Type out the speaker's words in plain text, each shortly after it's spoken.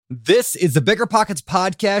This is the Bigger Pockets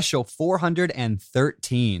Podcast, show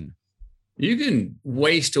 413. You can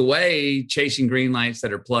waste away chasing green lights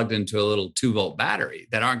that are plugged into a little 2-volt battery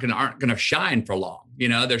that aren't going to shine for long. You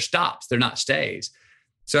know, they're stops, they're not stays.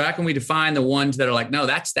 So how can we define the ones that are like, no,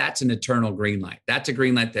 that's an eternal green light. That's a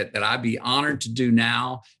green light that I'd be honored to do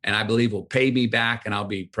now, and I believe will pay me back, and I'll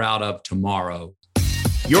be proud of tomorrow.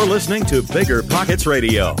 You're listening to Bigger Pockets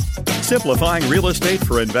Radio, simplifying real estate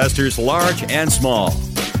for investors large and small.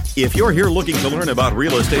 If you're here looking to learn about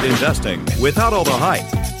real estate investing without all the hype,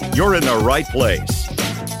 you're in the right place.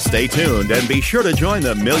 Stay tuned and be sure to join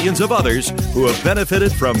the millions of others who have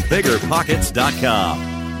benefited from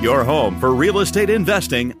BiggerPockets.com, your home for real estate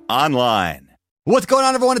investing online. What's going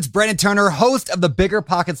on, everyone? It's Brandon Turner, host of the Bigger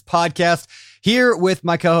Pockets Podcast, here with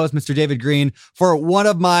my co-host, Mr. David Green, for one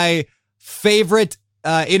of my favorite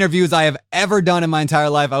interviews I have ever done in my entire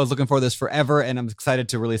life. I was looking for this forever, and I'm excited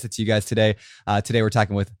to release it to you guys today. Today, we're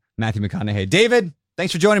talking with Matthew McConaughey. David,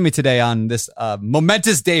 thanks for joining me today on this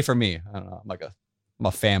momentous day for me. I don't know. I'm a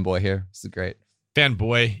fanboy here. This is great.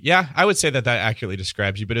 Fanboy. Yeah, I would say that accurately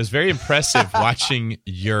describes you, but it was very impressive watching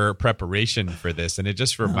your preparation for this. And it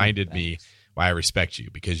just reminded me why I respect you,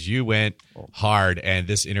 because you went hard and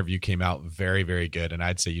this interview came out very, very good. And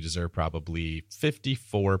I'd say you deserve probably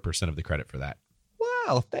 54% of the credit for that.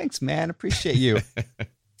 Wow. Thanks, man. Appreciate you.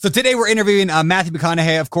 So today we're interviewing Matthew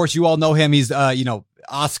McConaughey. Of course, you all know him. He's,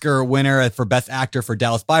 Oscar winner for Best Actor for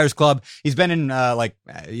Dallas Buyers Club. He's been in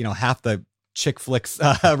half the chick flicks,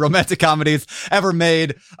 romantic comedies ever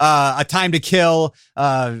made. A Time to Kill,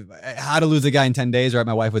 How to Lose a Guy in 10 Days. Right,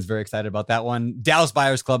 my wife was very excited about that one. Dallas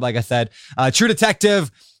Buyers Club, like I said. True Detective,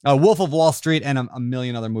 Wolf of Wall Street, and a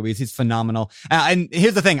million other movies. He's phenomenal. And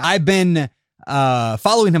here's the thing. I've been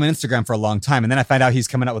following him on Instagram for a long time, and then I find out he's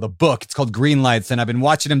coming out with a book. It's called Green Lights, and I've been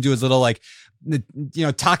watching him do his little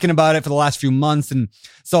talking about it for the last few months. And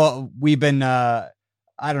so we've been,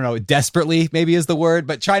 desperately maybe is the word,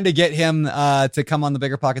 but trying to get him to come on the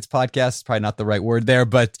Bigger Pockets Podcast is probably not the right word there,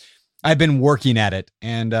 but I've been working at it.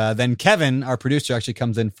 And then Kevin, our producer, actually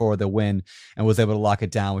comes in for the win and was able to lock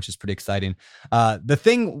it down, which is pretty exciting. The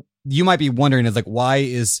thing you might be wondering is why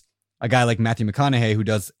is a guy like Matthew McConaughey, who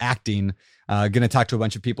does acting, going to talk to a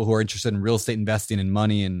bunch of people who are interested in real estate investing and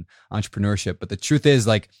money and entrepreneurship? But the truth is,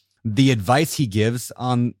 the advice he gives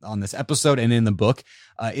on this episode and in the book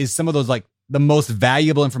is some of those the most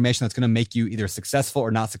valuable information that's going to make you either successful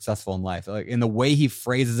or not successful in life. In the way he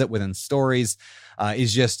phrases it within stories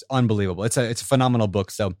is just unbelievable. It's a phenomenal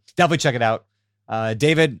book. So definitely check it out.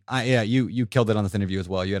 David, you killed it on this interview as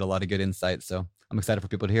well. You had a lot of good insight. So I'm excited for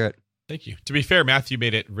people to hear it. Thank you. To be fair, Matthew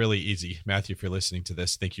made it really easy. Matthew, if you're listening to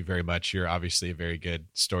this, thank you very much. You're obviously a very good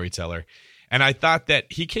storyteller. And I thought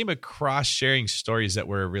that he came across sharing stories that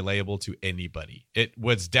were relatable to anybody. It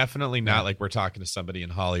was definitely not like we're talking to somebody in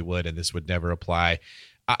Hollywood and this would never apply.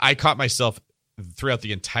 I caught myself throughout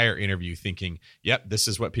the entire interview thinking, yep, this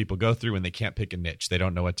is what people go through when they can't pick a niche. They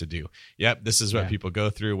don't know what to do. Yep, this is what people go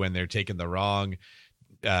through when they're taking the wrong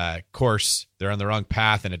course, they're on the wrong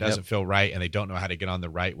path and it doesn't feel right and they don't know how to get on the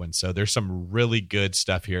right one. So there's some really good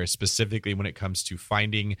stuff here, specifically when it comes to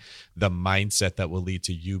finding the mindset that will lead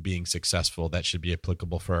to you being successful. That should be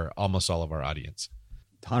applicable for almost all of our audience.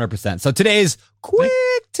 100%. So today's quick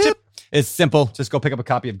tip is simple. Just go pick up a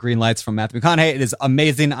copy of Green Lights from Matthew McConaughey. It is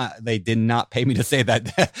amazing. They did not pay me to say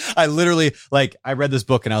that. I literally, I read this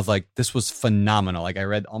book and I was like, this was phenomenal. I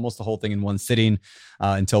read almost the whole thing in one sitting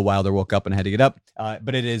until Wilder woke up and I had to get up.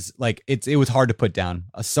 But it is it was hard to put down.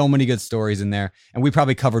 So many good stories in there. And we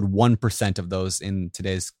probably covered 1% of those in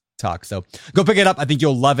today's talk. So go pick it up. I think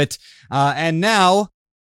you'll love it. And now,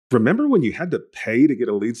 remember when you had to pay to get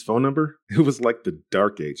a lead's phone number? It was like the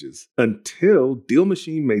dark ages until Deal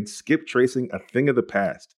Machine made skip tracing a thing of the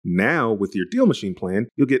past. Now, with your Deal Machine plan,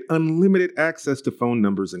 you'll get unlimited access to phone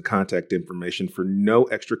numbers and contact information for no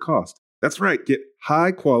extra cost. That's right. Get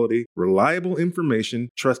high quality, reliable information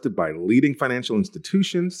trusted by leading financial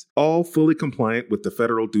institutions, all fully compliant with the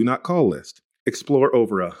federal Do Not Call list. Explore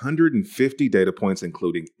over 150 data points,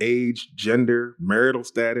 including age, gender, marital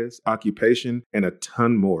status, occupation, and a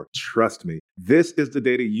ton more. Trust me, this is the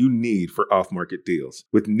data you need for off-market deals.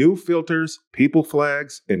 With new filters, people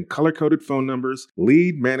flags, and color-coded phone numbers,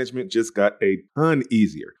 lead management just got a ton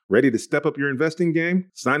easier. Ready to step up your investing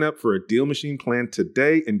game? Sign up for a Deal Machine plan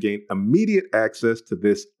today and gain immediate access to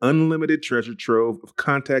this unlimited treasure trove of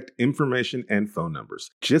contact information and phone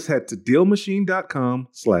numbers. Just head to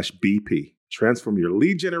DealMachine.com/BP. Transform your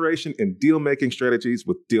lead generation and deal-making strategies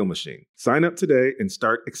with Deal Machine. Sign up today and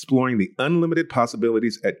start exploring the unlimited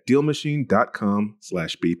possibilities at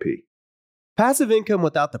DealMachine.com/BP. Passive income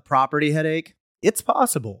without the property headache? It's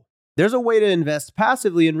possible. There's a way to invest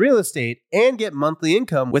passively in real estate and get monthly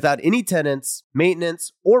income without any tenants,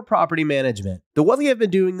 maintenance, or property management. The Wealthy have been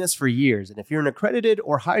doing this for years, and if you're an accredited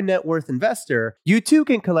or high net worth investor, you too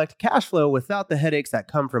can collect cash flow without the headaches that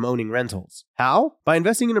come from owning rentals. How? By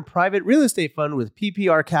investing in a private real estate fund with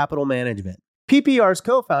PPR Capital Management. PPR's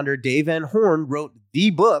co-founder Dave Van Horn wrote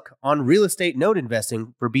the book on real estate note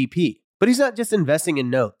investing for BP. But he's not just investing in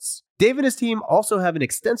notes. Dave and his team also have an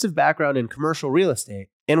extensive background in commercial real estate.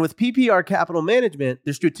 And with PPR Capital Management,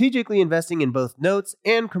 they're strategically investing in both notes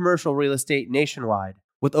and commercial real estate nationwide.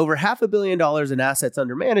 With over $500 million in assets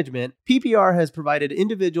under management, PPR has provided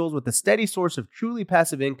individuals with a steady source of truly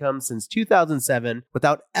passive income since 2007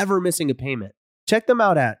 without ever missing a payment. Check them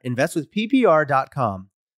out at investwithppr.com.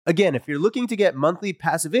 Again, if you're looking to get monthly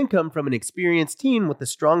passive income from an experienced team with a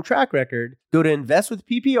strong track record, go to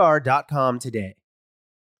investwithppr.com today.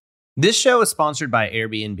 This show is sponsored by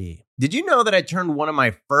Airbnb. Did you know that I turned one of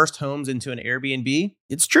my first homes into an Airbnb?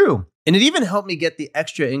 It's true. And it even helped me get the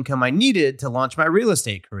extra income I needed to launch my real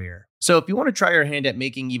estate career. So if you want to try your hand at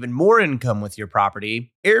making even more income with your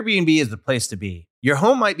property, Airbnb is the place to be. Your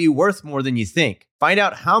home might be worth more than you think. Find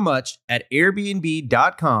out how much at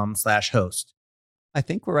airbnb.com/host. I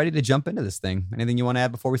think we're ready to jump into this thing. Anything you want to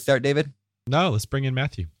add before we start, David? No, let's bring in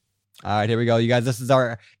Matthew. All right, here we go. You guys, this is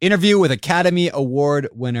our interview with Academy Award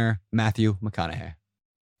winner Matthew McConaughey.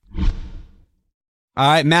 All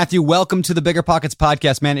right, Matthew, welcome to the Bigger Pockets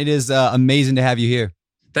podcast, man. It is amazing to have you here.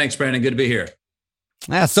 Thanks, Brandon. Good to be here.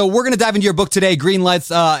 Yeah, so we're going to dive into your book today, Green Lights,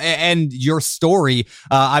 and your story.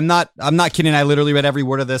 I'm not kidding. I literally read every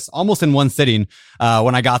word of this almost in one sitting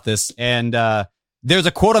when I got this. And there's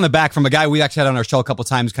a quote on the back from a guy we actually had on our show a couple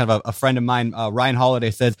times, kind of a friend of mine, Ryan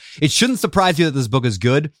Holiday, says, "It shouldn't surprise you that this book is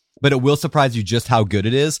good, but it will surprise you just how good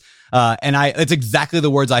it is." And it's exactly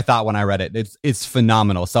the words I thought when I read it. It's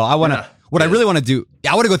phenomenal. So I want to, I really want to do,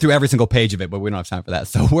 I want to go through every single page of it, but we don't have time for that.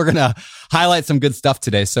 So we're going to highlight some good stuff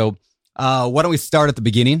today. So why don't we start at the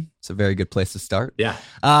beginning? It's a very good place to start. Yeah.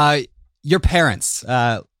 Your parents.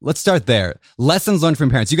 Let's start there. Lessons learned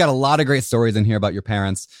from parents. You got a lot of great stories in here about your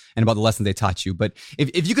parents and about the lessons they taught you. But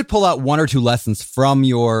if you could pull out one or two lessons from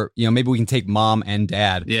your, maybe we can take mom and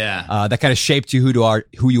dad. Yeah. That kind of shaped you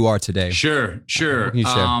who you are today. Sure. What can you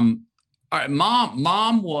share? All right.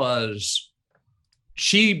 Mom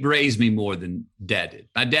she raised me more than dad did.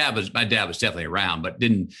 My dad was definitely around, but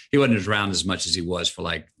he wasn't as around as much as he was for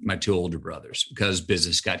like my two older brothers because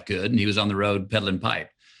business got good and he was on the road peddling pipe.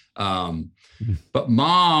 But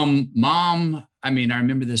mom, I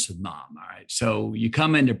remember this with mom. All right. So you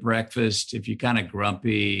come into breakfast, if you're kind of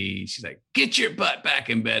grumpy, she's like, "Get your butt back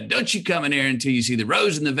in bed. Don't you come in here until you see the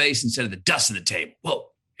rose in the vase instead of the dust in the table." Whoa,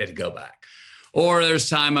 you had to go back. Or there's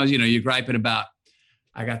time I was, you're griping about,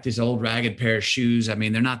 I got this old ragged pair of shoes. I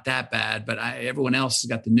mean, they're not that bad, but everyone else has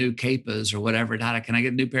got the new Capas or whatever. Can I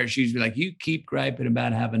get a new pair of shoes? Be like, "You keep griping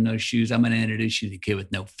about having no shoes. I'm going to introduce you to the kid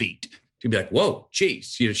with no feet." She'd be like, "Whoa,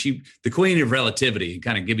 geez." The queen of relativity,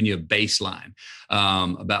 kind of giving you a baseline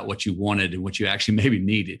about what you wanted and what you actually maybe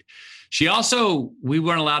needed. She also, we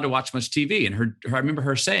weren't allowed to watch much TV. And I remember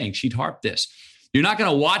her saying, she'd harp this: "You're not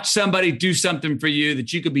going to watch somebody do something for you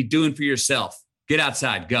that you could be doing for yourself. Get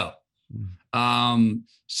outside, go."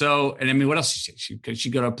 What else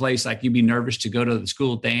she'd go to a place like you'd be nervous to go to the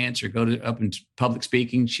school dance or go to up in public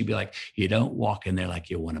speaking. She'd be like, "You don't walk in there like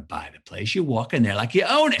you want to buy the place. You walk in there like you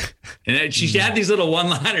own it." And then she had these little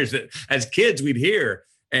one-liners that as kids we'd hear,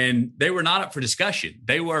 and they were not up for discussion.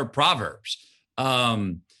 They were proverbs.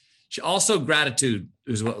 She also, gratitude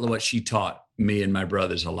is what she taught me and my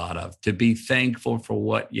brothers a lot of, to be thankful for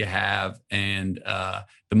what you have. And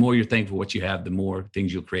the more you're thankful for what you have, the more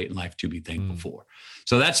things you'll create in life to be thankful for.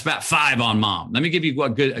 So that's about 5 on mom. Let me give you a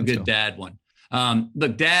good dad one.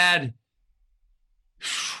 Look, dad,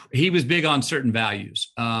 he was big on certain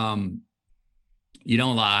values. You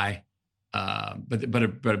don't lie. But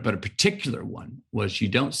a particular one was you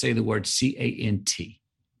don't say the word CANT.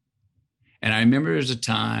 And I remember there was a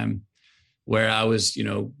time where I was,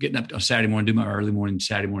 getting up on Saturday morning, do my early morning,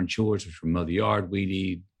 Saturday morning chores, which were mow the yard, weed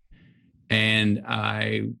eat. And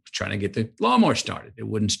I was trying to get the lawnmower started. It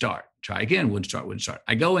wouldn't start. Try again, wouldn't start.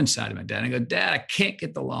 I go inside to my dad and I go, "Dad, I can't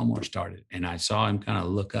get the lawnmower started." And I saw him kind of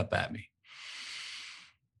look up at me.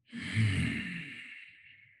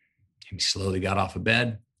 And he slowly got off of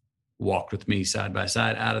bed, walked with me side by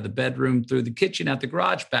side out of the bedroom, through the kitchen, out the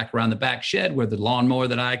garage, back around the back shed where the lawnmower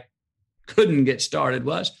that I couldn't get started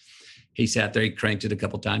was. He sat there, he cranked it a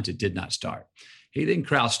couple times. It did not start. He then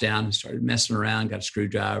crouched down and started messing around, got a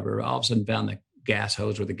screwdriver, all of a sudden found the gas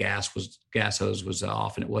hose where the gas hose was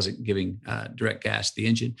off and it wasn't giving direct gas to the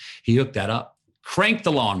engine. He hooked that up, cranked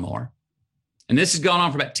the lawnmower, And this has gone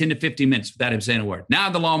on for about 10 to 15 minutes without him saying a word. Now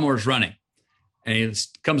the lawnmower's running. And he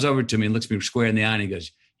comes over to me and looks me square in the eye and he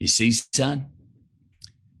goes, you see, son,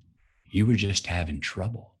 you were just having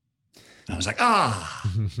trouble. And I was like,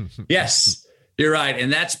 yes, you're right.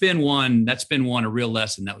 And that's been one, a real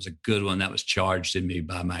lesson. That was a good one that was charged in me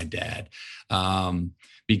by my dad.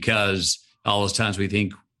 Because all those times we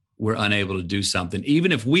think we're unable to do something,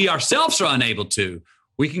 even if we ourselves are unable to,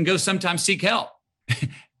 we can go sometimes seek help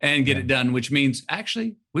and get it done, which means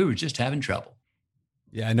actually we were just having trouble.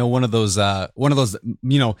 Yeah, I know one of those,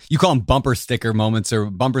 you call them bumper sticker moments or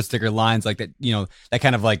bumper sticker lines like that, that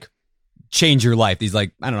kind of like change your life. These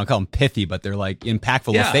like, I don't know, call them pithy, but they're like impactful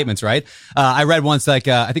little statements, right? I read once like,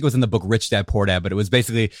 I think it was in the book Rich Dad Poor Dad, but it was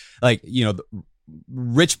basically like,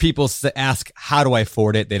 rich people ask, how do I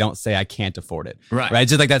afford it? They don't say I can't afford it. Right.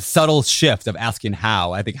 Just like that subtle shift of asking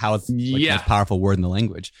how. I think how is like the most powerful word in the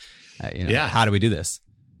language. How do we do this?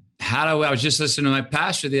 I was just listening to my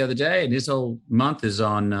pastor the other day, and his whole month is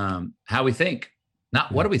on how we think.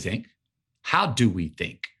 Not what do we think? How do we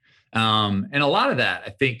think? And a lot of that, I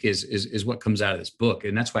think, is what comes out of this book.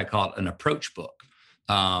 And that's why I call it an approach book.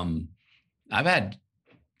 I've had,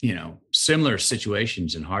 similar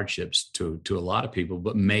situations and hardships to a lot of people,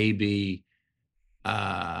 but maybe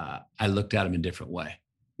I looked at them in a different way.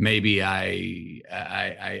 Maybe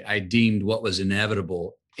I deemed what was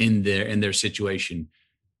inevitable in their situation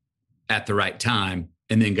at the right time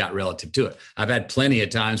and then got relative to it. I've had plenty of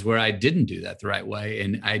times where I didn't do that the right way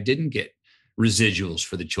and I didn't get residuals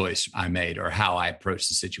for the choice I made or how I approached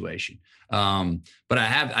the situation. But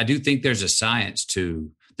I do think there's a science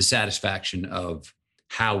to the satisfaction of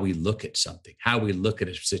how we look at something, how we look at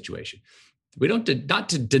a situation. We not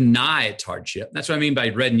to deny its hardship. That's what I mean by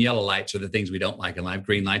red and yellow lights are the things we don't like in life.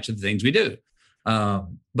 Green lights are the things we do.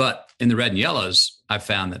 But in the red and yellows, I've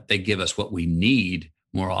found that they give us what we need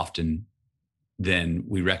more often than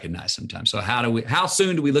we recognize sometimes. So how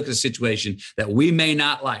soon do we look at a situation that we may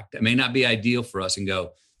not like, that may not be ideal for us and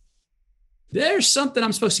go, there's something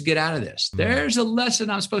I'm supposed to get out of this. There's a lesson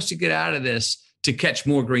I'm supposed to get out of this to catch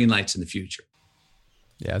more green lights in the future.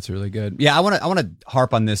 Yeah, it's really good. Yeah, I want to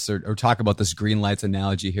harp on this or talk about this green lights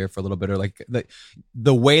analogy here for a little bit, or like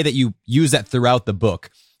the way that you use that throughout the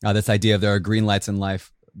book. This idea of there are green lights in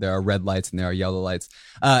life, there are red lights, and there are yellow lights.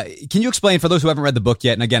 Can you explain for those who haven't read the book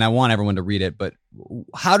yet? And again, I want everyone to read it, but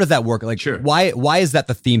how does that work? Like, sure. Why is that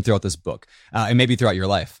the theme throughout this book, and maybe throughout your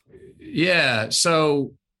life? Yeah.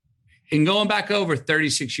 So, in going back over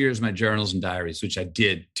 36 years of my journals and diaries, which I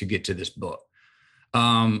did to get to this book,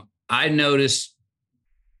 I noticed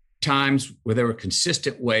times where there were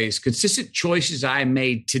consistent choices I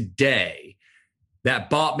made today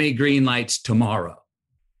that bought me green lights tomorrow.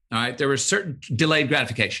 All right. There was certain delayed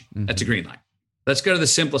gratification. Mm-hmm. That's a green light. Let's go to the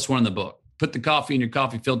simplest one in the book. Put the coffee in your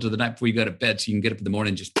coffee filter the night before you go to bed so you can get up in the morning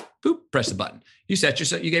and just press the button. You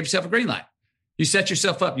gave yourself a green light. You set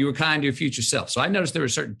yourself up. You were kind to your future self. So I noticed there were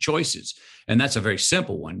certain choices, and that's a very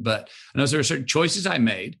simple one, but I noticed there were certain choices I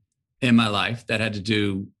made in my life that had to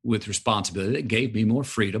do with responsibility that gave me more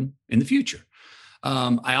freedom in the future.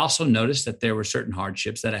 I also noticed that there were certain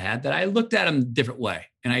hardships that I had that I looked at them a different way.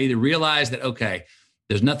 And I either realized that, okay,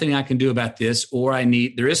 there's nothing I can do about this, or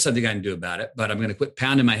there is something I can do about it, but I'm going to quit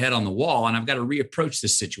pounding my head on the wall and I've got to reapproach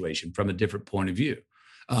this situation from a different point of view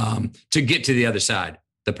to get to the other side,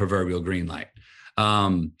 the proverbial green light.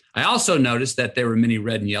 I also noticed that there were many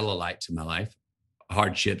red and yellow lights in my life,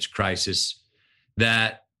 hardships, crisis,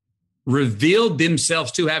 that revealed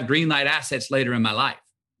themselves to have green light assets later in my life.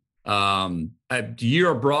 A year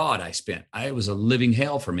abroad I spent. It was a living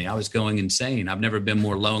hell for me. I was going insane. I've never been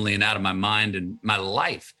more lonely and out of my mind in my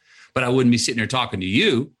life. But I wouldn't be sitting here talking to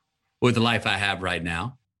you with the life I have right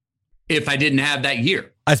now if I didn't have that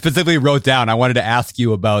year. I specifically wrote down, I wanted to ask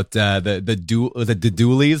you about the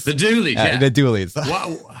Doolies? The Doolies, yeah. The Doolies.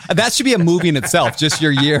 Wow. That should be a movie in itself, just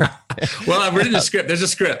your year. Well, I've written the script. There's a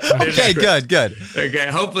script. Good. Okay,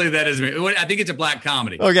 hopefully that is me. I think it's a black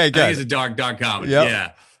comedy. Okay, good. I think it's a dark comedy. Yep.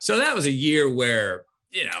 Yeah. So that was a year where,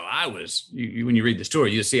 I was, when you read the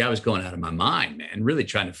story, you see I was going out of my mind, man, really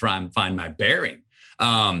trying to find my bearing.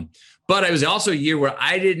 But it was also a year where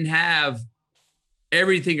I didn't have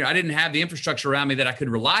everything. I didn't have the infrastructure around me that I could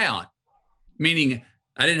rely on. Meaning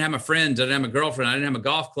I didn't have my friends. I didn't have a girlfriend. I didn't have my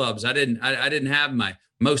golf clubs. I didn't have my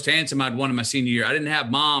most handsome I'd won in my senior year. I didn't have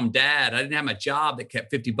mom, dad. I didn't have my job that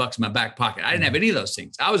kept $50 in my back pocket. I didn't have any of those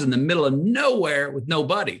things. I was in the middle of nowhere with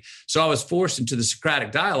nobody. So I was forced into the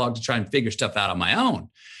Socratic dialogue to try and figure stuff out on my own.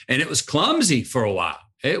 And it was clumsy for a while.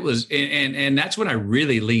 It was, and that's when I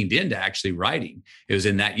really leaned into actually writing. It was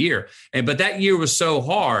in that year. But that year was so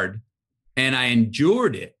hard and I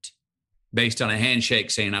endured it based on a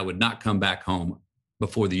handshake saying I would not come back home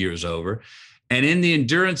before the year is over. And in the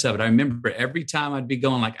endurance of it, I remember every time I'd be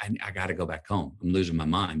going like, I got to go back home. I'm losing my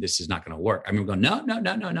mind. This is not going to work. I remember going,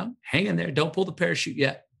 no. Hang in there. Don't pull the parachute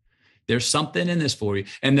yet. There's something in this for you.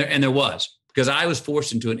 And there was, because I was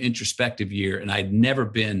forced into an introspective year and I'd never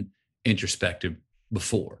been introspective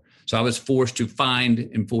before. So I was forced to find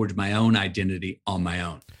and forge my own identity on my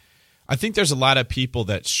own. I think there's a lot of people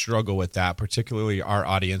that struggle with that, particularly our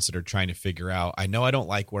audience that are trying to figure out, I know I don't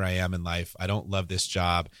like where I am in life. I don't love this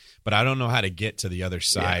job, but I don't know how to get to the other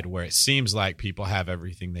side where it seems like people have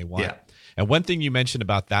everything they want. Yeah. And one thing you mentioned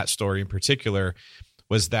about that story in particular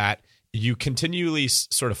was that you continually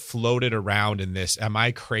sort of floated around in this. Am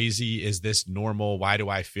I crazy? Is this normal? Why do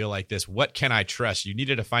I feel like this? What can I trust? You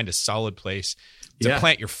needed to find a solid place to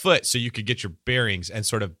plant your foot so you could get your bearings and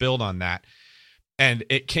sort of build on that. And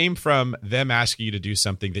it came from them asking you to do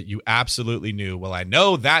something that you absolutely knew, well, I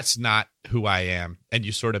know that's not who I am. And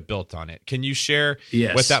you sort of built on it. Can you share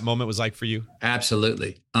what that moment was like for you?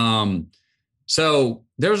 Absolutely. So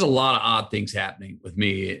there was a lot of odd things happening with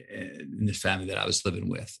me in this family that I was living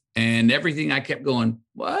with. And everything I kept going,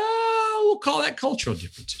 well, we'll call that cultural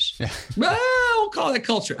differences. Yeah. Well, we'll call that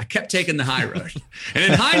culture. I kept taking the high road. And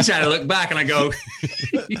in hindsight, I look back and I go,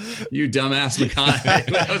 you dumbass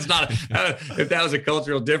McConaughey. If that was a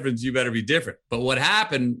cultural difference, you better be different. But what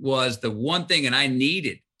happened was the one thing, and I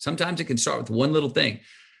needed, sometimes it can start with one little thing.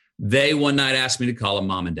 They one night asked me to call them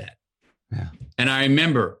mom and dad. Yeah. And I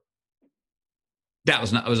remember I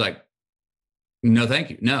was like, no,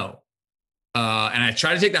 thank you. No. And I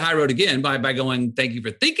tried to take the high road again by going, thank you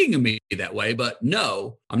for thinking of me that way. But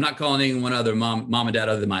no, I'm not calling anyone other mom and dad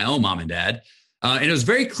other than my own mom and dad. And it was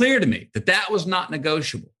very clear to me that was not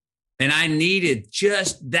negotiable. And I needed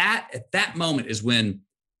just that. At that moment is when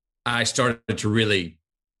I started to really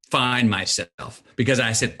find myself, because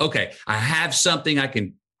I said, okay, I have something I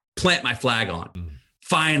can plant my flag on. Mm.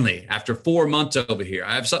 Finally, after 4 months over here,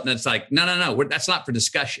 I have something that's like, no, that's not for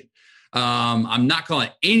discussion. I'm not calling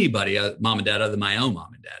anybody mom and dad other than my own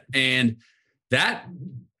mom and dad. And that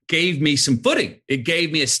gave me some footing. It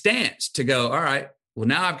gave me a stance to go, all right, well,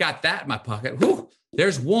 now I've got that in my pocket. Whew,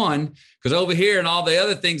 there's one, because over here and all the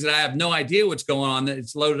other things that I have no idea what's going on, that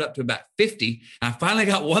it's loaded up to about 50. And I finally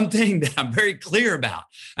got one thing that I'm very clear about.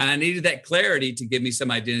 And I needed that clarity to give me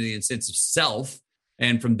some identity and sense of self.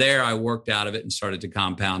 And from there, I worked out of it and started to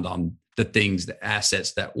compound on the things, the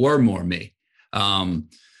assets that were more me.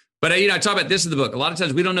 But, I talk about this in the book. A lot of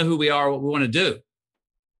times we don't know who we are, what we want to do,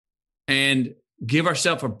 and give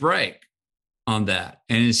ourselves a break on that.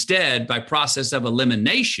 And instead, by process of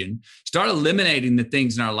elimination, start eliminating the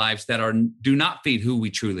things in our lives that do not feed who we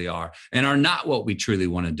truly are and are not what we truly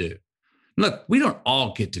want to do. Look, we don't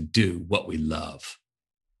all get to do what we love.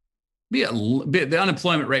 The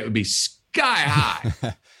unemployment rate would be sky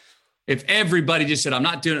high if everybody just said, I'm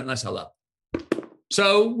not doing it unless I love it.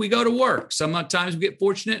 So we go to work. Sometimes we get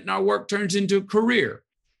fortunate and our work turns into a career.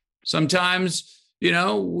 Sometimes,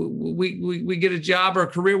 we get a job or a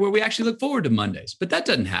career where we actually look forward to Mondays, but that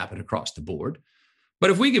doesn't happen across the board. But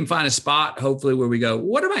if we can find a spot, hopefully, where we go,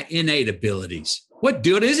 what are my innate abilities? What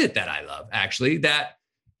is it that I love, actually, that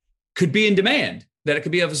could be in demand, that it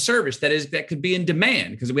could be of a service that could be in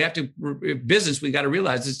demand? Because we have to, business, we got to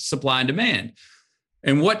realize it's supply and demand.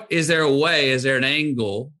 And is there an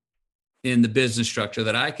angle in the business structure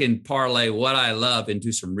that I can parlay what I love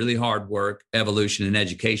into some really hard work, evolution, and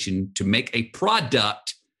education to make a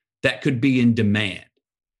product that could be in demand?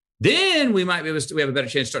 Then we might be able to, we have a better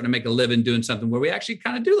chance starting to make a living doing something where we actually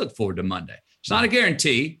kind of do look forward to Monday. It's not a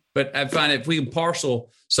guarantee, but I find if we can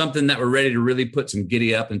parcel something that we're ready to really put some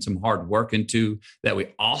giddy up and some hard work into, that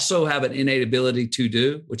we also have an innate ability to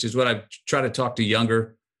do, which is what I try to talk to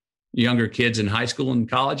younger kids in high school and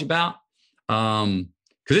college about.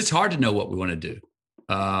 Because it's hard to know what we want to do.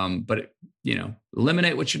 But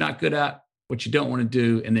eliminate what you're not good at, what you don't want to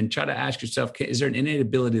do, and then try to ask yourself, is there an innate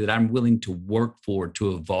ability that I'm willing to work for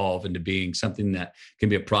to evolve into being something that can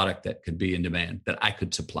be a product that could be in demand, that I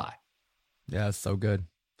could supply? Yeah, that's so good.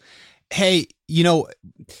 Hey,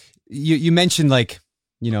 you mentioned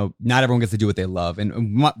not everyone gets to do what they love.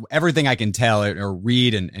 And everything I can tell or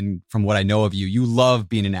read and from what I know of you, you love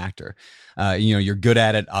being an actor. You're good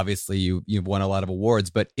at it. Obviously, you've won a lot of awards,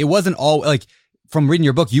 but it wasn't all from reading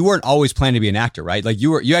your book, you weren't always planning to be an actor, right?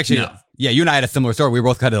 You and I had a similar story. We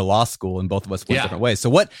both got into law school and both of us went different ways. So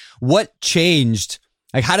what changed?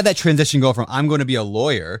 How did that transition go from I'm going to be a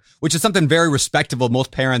lawyer, which is something very respectable.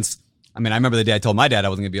 Most parents, I remember the day I told my dad I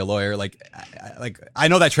wasn't going to be a lawyer. I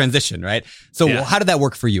know that transition, right? So how did that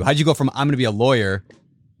work for you? How did you go from I'm going to be a lawyer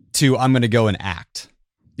to I'm going to go and act?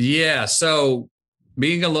 Yeah. So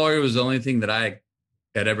being a lawyer was the only thing that I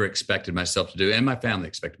had ever expected myself to do, and my family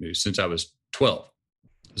expected me to do since I was 12.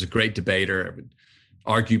 I was a great debater. I would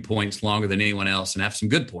argue points longer than anyone else and have some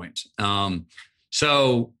good points.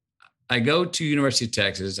 So I go to University of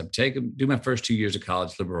Texas. Do my first 2 years of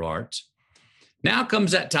college, liberal arts. Now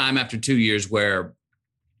comes that time after 2 years where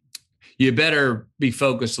you better be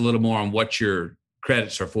focused a little more on what your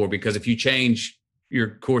credits are for, because if you change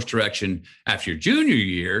your course direction after your junior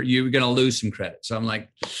year, you're going to lose some credit. So I'm like,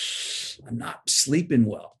 I'm not sleeping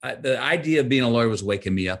well. The idea of being a lawyer was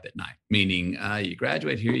waking me up at night, meaning you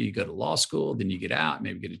graduate here, you go to law school, then you get out,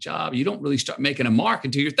 maybe get a job. You don't really start making a mark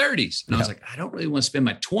until your 30s. And I was like, I don't really want to spend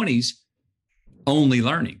my 20s only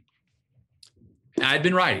learning. I'd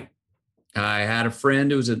been writing. I had a friend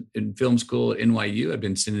who was in film school at NYU. I'd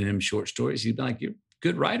been sending him short stories. He'd been like, you're a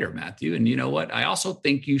good writer, Matthew. And you know what? I also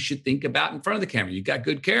think you should think about in front of the camera. You got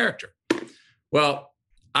good character. Well,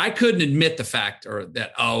 I couldn't admit the fact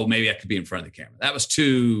that, maybe I could be in front of the camera. That was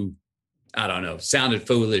too, I don't know, sounded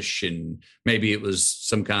foolish. And maybe it was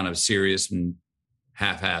some kind of serious and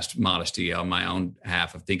half-assed modesty on my own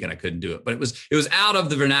half of thinking I couldn't do it. But it was out of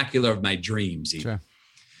the vernacular of my dreams even. Sure.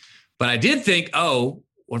 But I did think,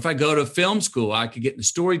 what if I go to film school? I could get in the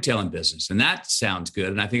storytelling business. And that sounds good.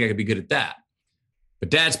 And I think I could be good at that. But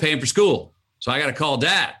Dad's paying for school. So I got to call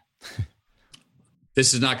Dad.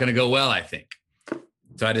 This is not going to go well, I think.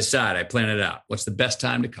 So I decide, I plan it out. What's the best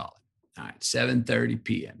time to call it? All right, 7:30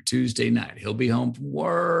 p.m. Tuesday night. He'll be home from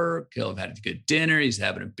work. He'll have had a good dinner. He's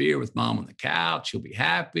having a beer with Mom on the couch. He'll be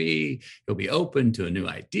happy. He'll be open to a new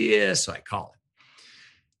idea. So I call him.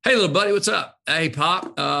 Hey, little buddy, what's up? Hey,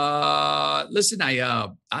 Pop. Listen, I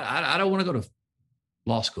don't want to go to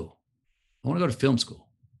law school. I want to go to film school.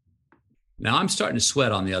 Now I'm starting to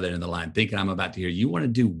sweat on the other end of the line, thinking I'm about to hear, you want to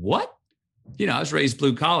do what? I was raised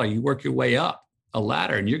blue collar. You work your way up a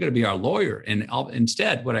ladder and you're going to be our lawyer. And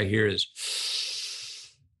instead, what I hear is,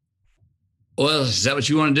 well, is that what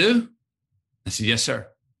you want to do? I said, yes, sir.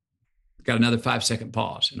 Got another 5-second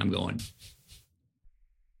pause. And I'm going,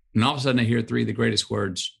 and all of a sudden I hear 3 of the greatest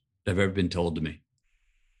words that have ever been told to me.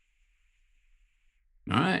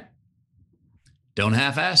 All right. Don't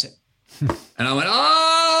half-ass it. And I went,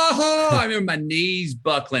 I remember my knees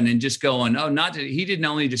buckling and just going, he didn't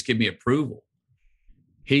only just give me approval.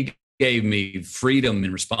 He gave me freedom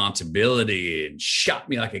and responsibility and shot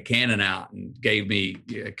me like a cannon out and gave me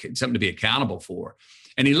something to be accountable for.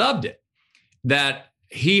 And he loved it. That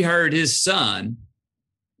he heard his son,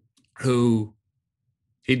 who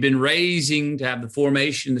he'd been raising to have the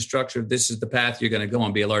formation, the structure of this is the path you're going to go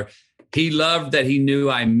on, be a lawyer. He loved that he knew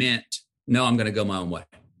I meant, no, I'm going to go my own way.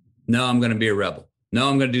 No, I'm going to be a rebel. No,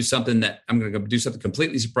 I'm going to do something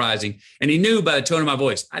completely surprising. And he knew by the tone of my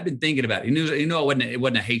voice. I'd been thinking about it. He knew it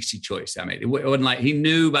wasn't a hasty choice I made. It wasn't like, he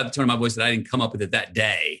knew by the tone of my voice that I didn't come up with it that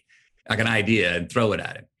day, like an idea, and throw it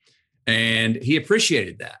at him. And he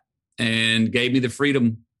appreciated that and gave me the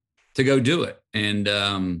freedom to go do it. And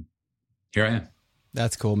here I am.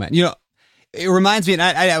 That's cool, man. It reminds me, and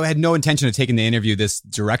I had no intention of taking the interview this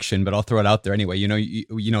direction, but I'll throw it out there anyway.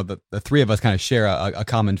 The 3 of us kind of share a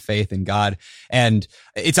common faith in God. And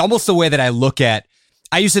it's almost the way that I look at,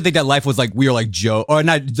 I used to think that life was like, we were like Joe, or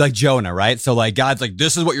not like Jonah, right? So like, God's like,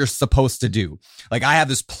 this is what you're supposed to do. Like, I have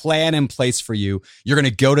this plan in place for you. You're going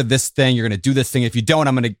to go to this thing. You're going to do this thing. If you don't,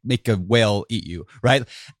 I'm going to make a whale eat you, right?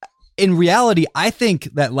 In reality, I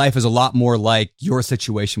think that life is a lot more like your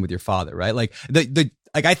situation with your father, right? Like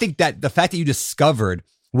I think that the fact that you discovered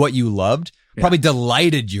what you loved probably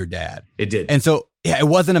delighted your dad. It did. And so, it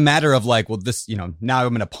wasn't a matter of like, well, this, now I'm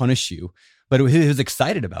going to punish you, but he was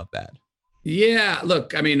excited about that. Yeah.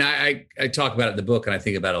 Look, I mean, I talk about it in the book, and I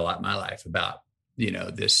think about it a lot in my life about, the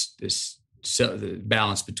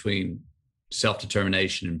balance between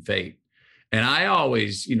self-determination and fate. And I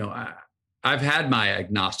always, I've had my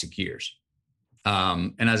agnostic years.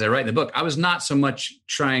 And as I write in the book, I was not so much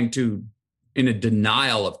trying to, in a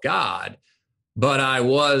denial of God, but I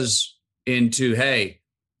was into, hey,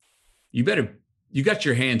 you got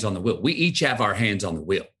your hands on the wheel. We each have our hands on the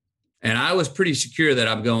wheel. And I was pretty secure that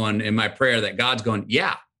I'm going in my prayer that God's going,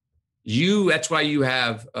 yeah, that's why you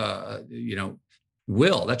have,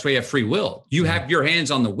 will. That's why you have free will. You have your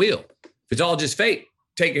hands on the wheel. If it's all just fate,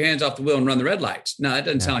 take your hands off the wheel and run the red lights. No, that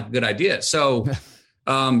doesn't sound like a good idea. So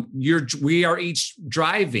we are each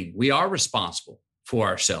driving. We are responsible for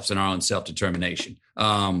ourselves and our own self-determination,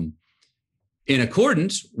 in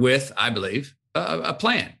accordance with, I believe, a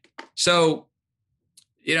plan. So,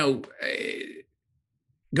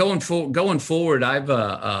 going forward, I've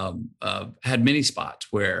had many spots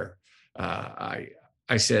where I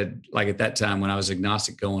said, like at that time when I was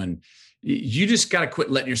agnostic, going, you just got to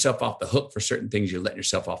quit letting yourself off the hook for certain things you're letting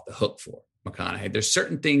yourself off the hook for, McConaughey. There's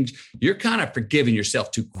certain things you're kind of forgiving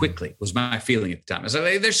yourself too quickly, was my feeling at the time. I was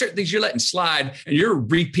like, there's certain things you're letting slide and you're a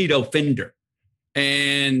repeat offender.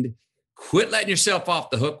 And quit letting yourself off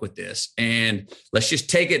the hook with this. And let's just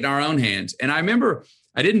take it in our own hands. And I remember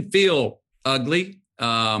I didn't feel ugly.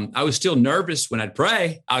 I was still nervous when I'd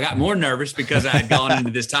pray. I got more nervous because I had gone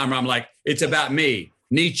into this time where I'm like, it's about me.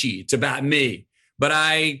 Nietzsche, it's about me. But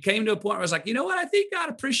I came to a point where I was like, you know what? I think God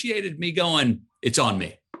appreciated me going, it's on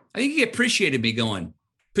me. I think he appreciated me going,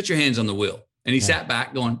 put your hands on the wheel. And he sat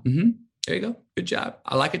back going, there you go. Good job.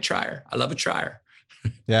 I like a trier. I love a trier.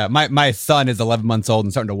 Yeah. My son is 11 months old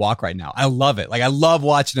and starting to walk right now. I love it. Like, I love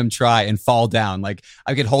watching him try and fall down. Like,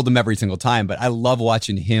 I could hold him every single time, but I love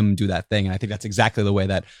watching him do that thing. And I think that's exactly the way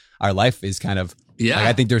that our life is kind of. Yeah. Like,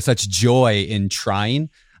 I think there's such joy in trying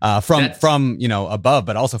from, you know, above,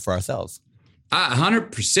 but also for ourselves.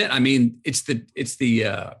 100%. I mean, it's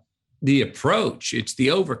the approach. It's the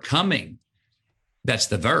overcoming. That's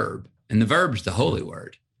the verb, and the verb is the holy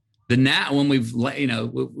word. The now, when we've, you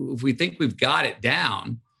know, if we think we've got it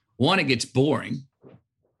down, one, it gets boring.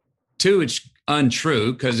 Two, it's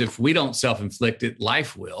untrue, because if we don't self-inflict it,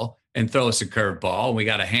 life will, and throw us a curveball, and we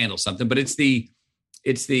got to handle something. But it's the.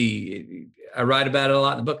 I write about it a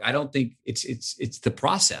lot in the book. I don't think it's the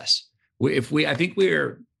process. I think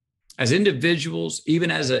we're, as individuals, even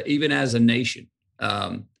as a nation,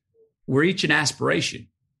 we're each an aspiration,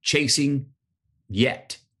 chasing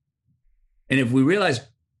yet. And if we realize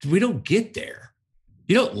we don't get there,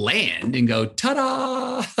 you don't land and go,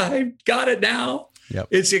 ta-da, I've got it now. Yep.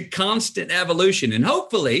 It's a constant evolution. And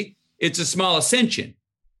hopefully it's a small ascension.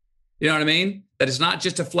 You know what I mean? That it's not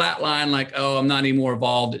just a flat line like, oh, I'm not any more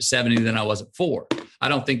evolved at 70 than I was at 4. I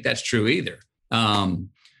don't think that's true either.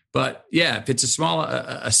 But yeah, if it's a small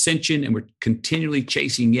ascension and we're continually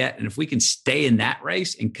chasing yet, and if we can stay in that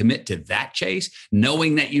race and commit to that chase,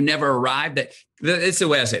 knowing that you never arrived, that's the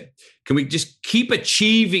way I say it. Can we just keep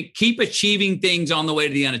achieving things on the way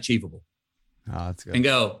to the unachievable? Oh, that's good. And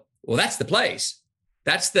go, well, that's the place.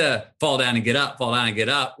 That's the fall down and get up, fall down and get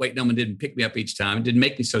up. Wait, no one didn't pick me up each time. It didn't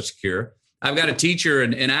make me so secure. I've got a teacher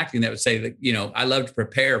in acting that would say that, you know, I love to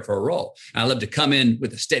prepare for a role. I love to come in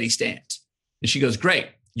with a steady stance. And she goes, great.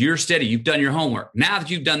 You're steady. You've done your homework. Now that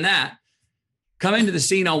you've done that, come into the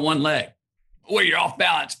scene on one leg where you're off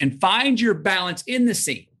balance and find your balance in the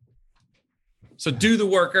scene. So do the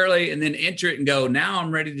work early and then enter it and go, now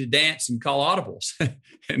I'm ready to dance and call audibles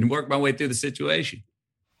and work my way through the situation.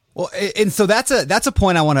 Well, and so that's a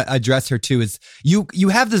point I want to address here too, is you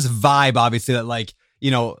have this vibe, obviously, that, like, you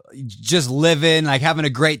know, just living, like having a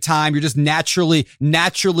great time. You're just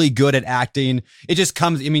naturally good at acting. It just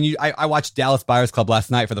comes. I mean, I watched Dallas Buyers Club last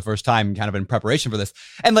night for the first time, kind of in preparation for this.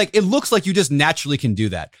 And like, it looks like you just naturally can do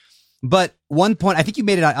that. But one point, I think you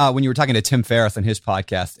made it when you were talking to Tim Ferriss on his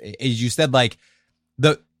podcast, is you said like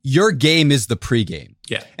your game is the pregame.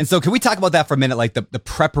 Yeah. And so can we talk about that for a minute? Like the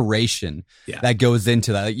preparation that goes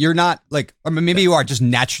into that. Like, you're not like, or maybe you are just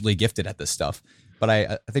naturally gifted at this stuff, but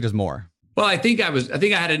I think there's more. Well, I think I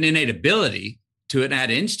had an innate ability to it and I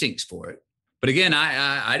had instincts for it. But again,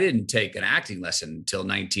 I didn't take an acting lesson until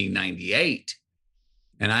 1998.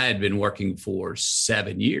 And I had been working for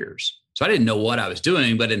 7 years. So I didn't know what I was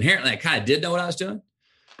doing, but inherently I kind of did know what I was doing.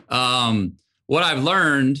 What I've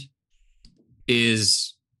learned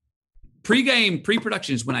is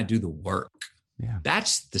pre-production is when I do the work. Yeah.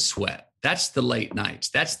 That's the sweat. That's the late nights.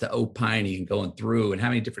 That's the opining and going through and how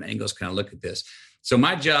many different angles can I look at this? So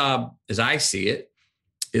my job, as I see it,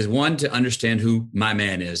 is 1, to understand who my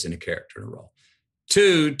man is in a character in a role.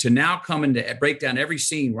 2, to now come in to break down every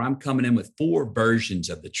scene where I'm coming in with 4 versions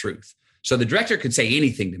of the truth. So the director could say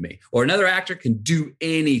anything to me, or another actor can do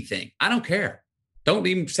anything. I don't care. Don't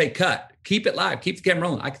even say cut. Keep it live. Keep the camera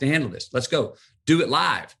rolling. I can handle this. Let's go. Do it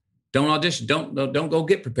live. Don't audition. Don't go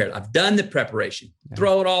get prepared. I've done the preparation. Yeah.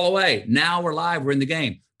 Throw it all away. Now we're live. We're in the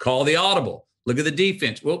game. Call the audible. Look at the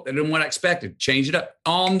defense. Well, I didn't what I expected. Change it up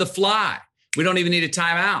on the fly. We don't even need a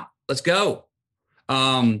timeout. Let's go.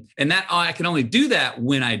 And that I can only do that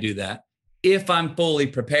when I do that if I'm fully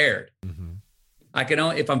prepared.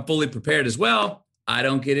 Mm-hmm. If I'm fully prepared as well, I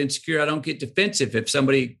don't get insecure. I don't get defensive. If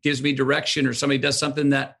somebody gives me direction or somebody does something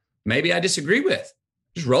that maybe I disagree with,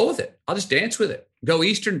 just roll with it. I'll just dance with it. Go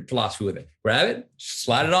Eastern philosophy with it. Grab it,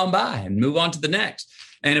 slide it on by and move on to the next.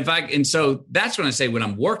 And so that's when I say when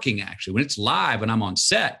I'm working, actually, when it's live and I'm on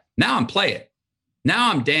set, now I'm playing.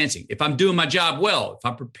 Now I'm dancing. If I'm doing my job well, if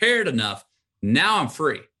I'm prepared enough, now I'm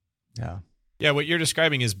free. Yeah. Yeah. What you're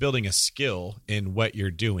describing is building a skill in what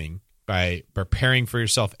you're doing by preparing for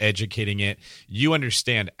yourself, educating it. You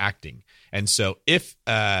understand acting. And so if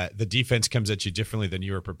the defense comes at you differently than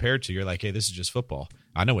you were prepared to, you're like, hey, this is just football.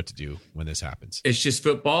 I know what to do when this happens. It's just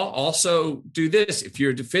football. Also do this if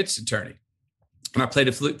you're a defense attorney. And I played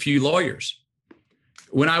a few lawyers.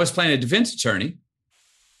 When I was playing a defense attorney,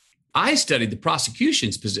 I studied the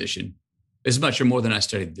prosecution's position as much or more than I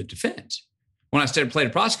studied the defense. When I played a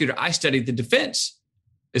prosecutor, I studied the defense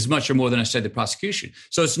as much or more than I studied the prosecution.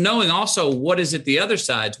 So it's knowing also what is it the other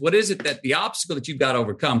side's, what is it that the obstacle that you've got to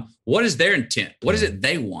overcome, what is their intent? What is it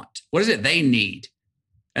they want? What is it they need?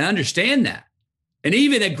 And understand that. And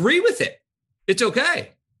even agree with it. It's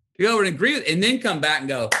okay. You go over and agree with it and then come back and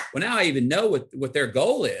go, well, now I even know what their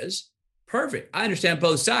goal is. Perfect. I understand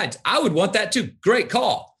both sides. I would want that too. Great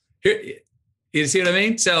call. Here, you see what I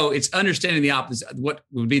mean? So it's understanding the opposite, what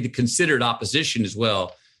would be the considered opposition as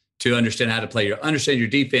well, to understand how to play understand your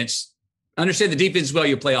defense, understand the defense as well.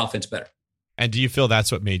 You'll play offense better. And do you feel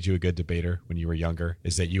that's what made you a good debater when you were younger?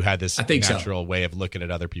 Is that you had this natural way of looking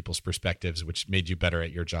at other people's perspectives, which made you better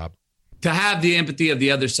at your job? To have the empathy of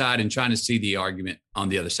the other side and trying to see the argument on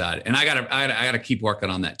the other side. And I gotta keep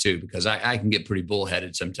working on that too, because I can get pretty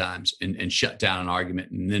bullheaded sometimes and shut down an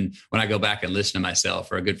argument. And then when I go back and listen to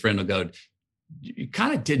myself, or a good friend will go, you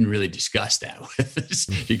kind of didn't really discuss that with us.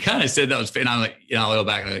 You kind of said that was, and I'm like, I'll go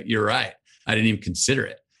back and go, you're right. I didn't even consider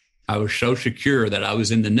it. I was so secure that I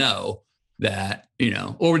was in the know that,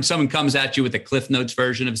 or when someone comes at you with a Cliff Notes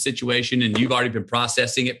version of a situation and you've already been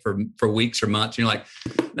processing it for weeks or months, and you're like,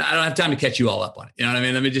 no, I don't have time to catch you all up on it. You know what I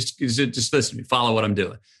mean? Let me just listen to me, follow what I'm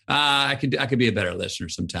doing. I could be a better listener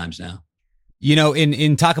sometimes now.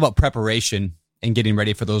 In talk about preparation and getting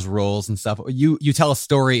ready for those roles and stuff, you tell a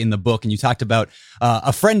story in the book, and you talked about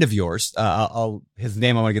a friend of yours. His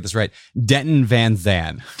name, I want to get this right, Denton Van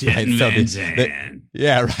Zan. Denton Van Zan.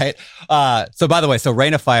 Yeah, right. So by the way,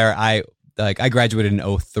 Reign of Fire, I graduated in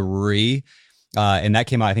 2003, and that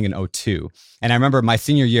came out, I think, in 2002. And I remember my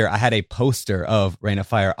senior year, I had a poster of Reign of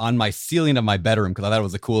Fire on my ceiling of my bedroom because I thought it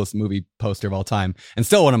was the coolest movie poster of all time, and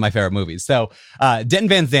still one of my favorite movies. So, Denton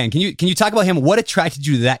Van Zan, can you talk about him? What attracted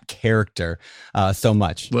you to that character so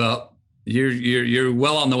much? Well, you're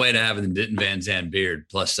well on the way to having the Denton Van Zan beard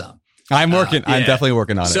plus some. I'm working. I'm definitely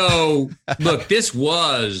working on it. So, look, this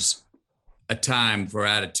was a time where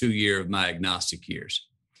I had a 2-year of my agnostic years.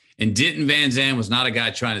 And Denton Van Zan was not a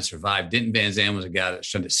guy trying to survive. Denton Van Zan was a guy that was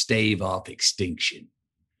trying to stave off extinction.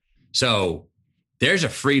 So there's a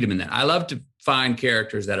freedom in that. I love to find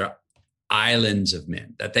characters that are islands of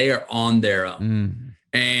men, that they are on their own.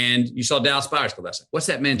 And you saw Dallas Buyers Club. I said, what's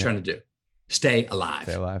that man trying to do? Stay alive.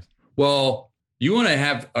 Stay alive. Well, you want to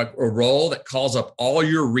have a role that calls up all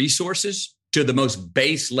your resources to the most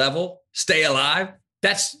base level, stay alive.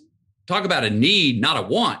 That's, talk about a need, not a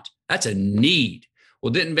want. That's a need.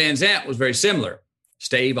 Well, Denton Van Zant was very similar.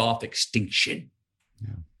 Stave off extinction.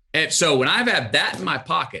 Yeah. And so when I've had that in my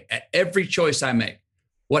pocket at every choice I make,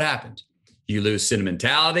 what happens? You lose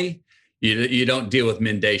sentimentality. You don't deal with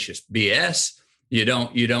mendacious BS. You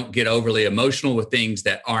don't get overly emotional with things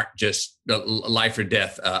that aren't just life or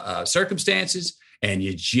death circumstances. And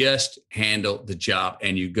you just handle the job,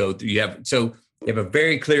 and you go through. You have a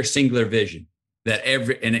very clear, singular vision. That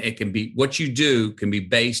and it can be, what you do can be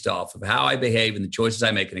based off of how I behave, and the choices I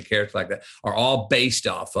make in a character like that are all based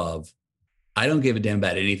off of, I don't give a damn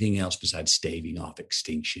about anything else besides staving off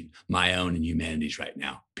extinction, my own and humanity's right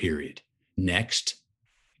now, period. Next.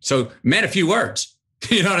 So, man, a few words,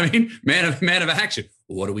 you know what I mean? Man of action.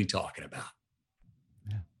 What are we talking about?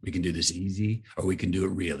 Yeah. We can do this easy, or we can do it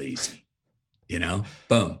real easy,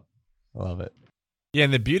 boom. Love it. Yeah,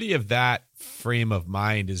 and the beauty of that frame of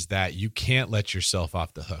mind is that you can't let yourself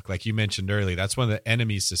off the hook. Like you mentioned earlier, that's one of the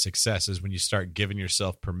enemies to success is when you start giving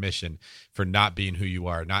yourself permission for not being who you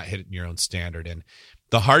are, not hitting your own standard. And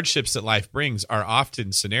the hardships that life brings are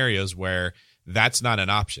often scenarios where that's not an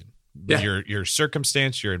option. Yeah. Your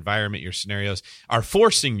circumstance, your environment, your scenarios are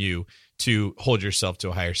forcing you to hold yourself to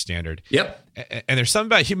a higher standard. Yep. And there's something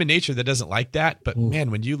about human nature that doesn't like that. But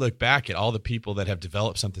man, when you look back at all the people that have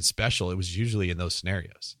developed something special, it was usually in those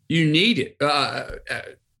scenarios. You need it.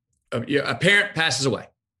 A parent passes away.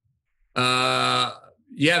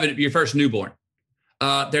 You have your first newborn.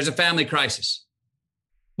 There's a family crisis.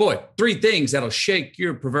 Boy, 3 things that'll shake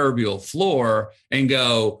your proverbial floor and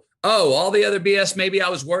go, oh, all the other BS maybe I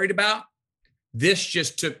was worried about, this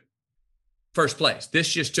just took first place.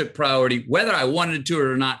 This just took priority. Whether I wanted to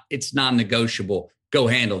or not, it's non-negotiable. Go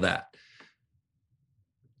handle that.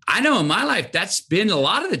 I know in my life, that's been a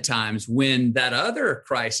lot of the times when that other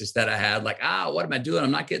crisis that I had, like, what am I doing?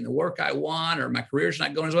 I'm not getting the work I want, or my career's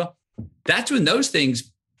not going as well. That's when those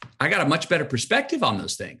things, I got a much better perspective on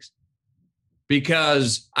those things.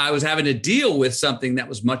 because I was having to deal with something that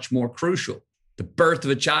was much more crucial. The birth of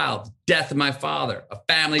a child, the death of my father, a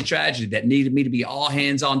family tragedy that needed me to be all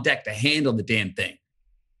hands on deck to handle the damn thing.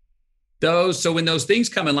 So when those things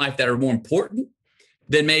come in life that are more important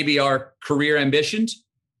than maybe our career ambitions,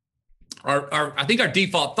 I think our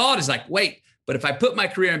default thought is like, wait, but if I put my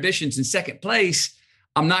career ambitions in second place,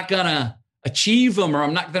 I'm not going to achieve them, or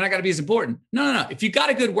they're not going to be as important. No. If you got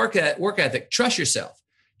a good work ethic, trust yourself.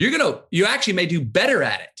 You actually may do better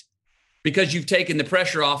at it because you've taken the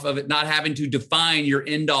pressure off of it, not having to define your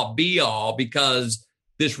end all be all because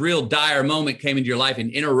this real dire moment came into your life and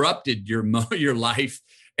interrupted your life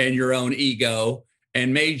and your own ego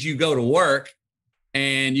and made you go to work,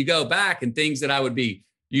 and you go back and things that I would be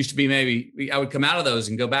used to be, maybe I would come out of those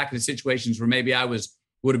and go back into situations where maybe I would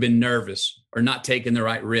have been nervous or not taking the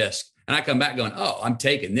right risk. And I come back going, oh, I'm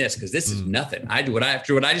taking this because this is nothing. After what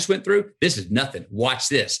I just went through, this is nothing. Watch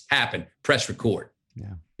this happen. Press record.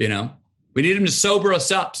 Yeah. We need them to sober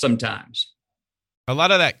us up sometimes. A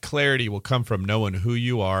lot of that clarity will come from knowing who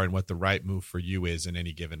you are and what the right move for you is in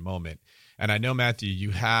any given moment. And I know, Matthew,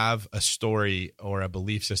 you have a story or a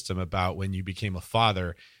belief system about when you became a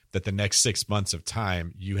father, that the next 6 months of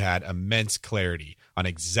time, you had immense clarity on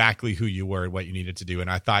exactly who you were and what you needed to do. And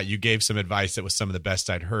I thought you gave some advice that was some of the best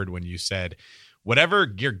I'd heard when you said,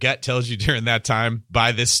 whatever your gut tells you during that time,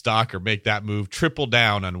 buy this stock or make that move, triple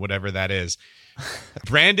down on whatever that is.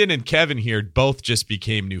 Brandon and Kevin here both just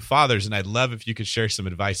became new fathers. And I'd love if you could share some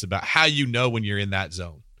advice about how you know when you're in that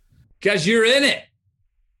zone. Because you're in it.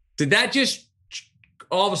 Did that just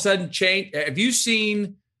all of a sudden change? Have you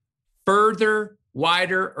seen further,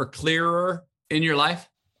 wider, or clearer in your life?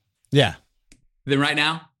 Yeah. Than right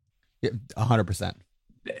now? Yeah, 100%.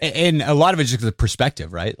 And a lot of it's just the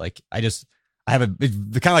perspective, right? Like I have kind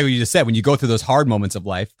of like what you just said, when you go through those hard moments of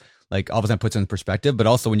life, like all of a sudden puts it in perspective, but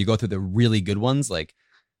also when you go through the really good ones, like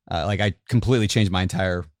I completely changed my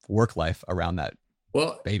entire work life around that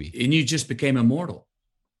baby. And you just became immortal.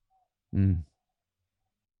 Mm.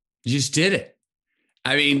 You just did it.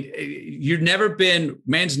 I mean,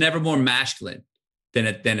 man's never more masculine than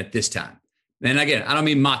at this time. And again, I don't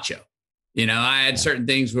mean macho. I had certain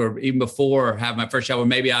things where even before having my first child, where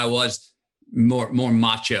maybe I was more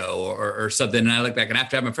macho or something. And I look back, and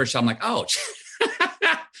after having my first child, I'm like, oh,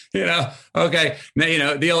 okay.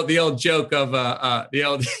 Now, the old joke of the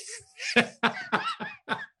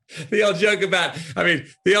old joke about,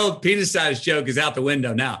 the old penis size joke is out the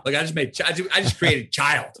window now. Like I just created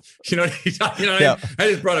child. You know what I mean? Yeah.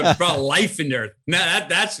 I just brought life in there. Now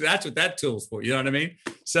that's what that tool's for. You know what I mean?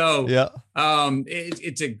 So yeah,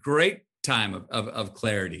 it's a great time of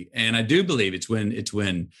clarity, and I do believe it's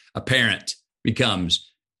when a parent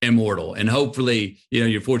becomes immortal, and hopefully,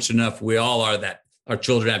 you're fortunate enough. We all are that. Our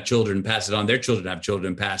children have children, pass it on. Their children have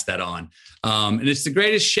children, pass that on. And it's the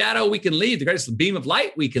greatest shadow we can leave, the greatest beam of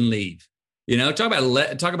light we can leave. Talk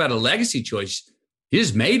about a legacy choice. You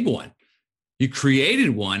just made one. You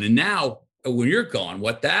created one. And now when you're gone,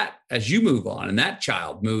 as you move on and that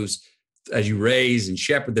child moves, as you raise and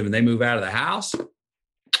shepherd them and they move out of the house,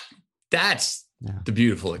 that's the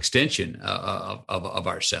beautiful extension of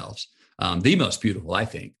ourselves. The most beautiful, I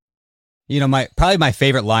think. Probably my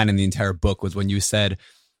favorite line in the entire book was when you said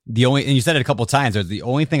and you said it a couple of times, the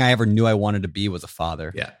only thing I ever knew I wanted to be was a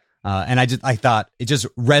father. Yeah. And I thought it just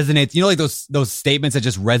resonates, like those statements that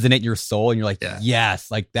just resonate in your soul, and you're like, yes,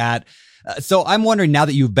 like that. So I'm wondering, now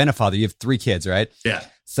that you've been a father, you have 3 kids, right? Yeah.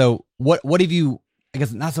 So what have you, I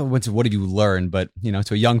guess not so much what have you learned, but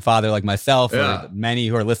to a young father like myself or many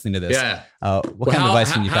who are listening to this, what kind of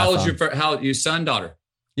advice can you pass on? How old your son, daughter?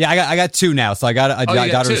 Yeah, I got 2 now. So I got a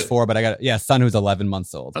daughter who's 4, but I got a son who's 11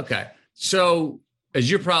 months old. Okay. So as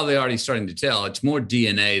you're probably already starting to tell, it's more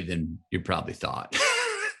DNA than you probably thought.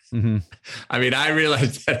 Mm-hmm. I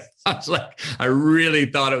realized that I really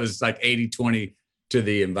thought it was like 80-20 to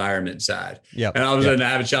the environment side. Yeah. And all of a sudden I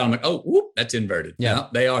have a child. I'm like, oh, whoop, that's inverted. Yeah. No,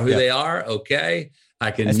 they are who they are. Okay.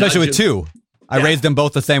 I can, especially with 2. I raised them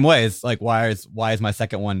both the same way. It's like, why is my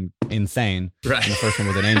second one insane? Right. And the first one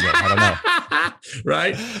was an angel. I don't know.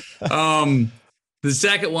 Right. The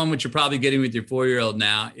second one, which you're probably getting with your 4-year-old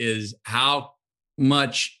now, is how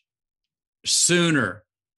much sooner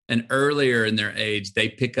and earlier in their age they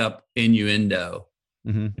pick up innuendo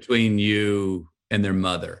between you and their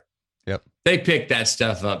mother. Yep. They pick that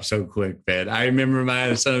stuff up so quick, man. I remember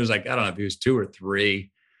my son was like, I don't know if he was 2 or 3.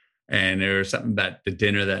 And there was something about the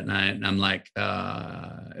dinner that night. And I'm like,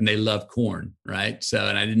 and they love corn, right? So,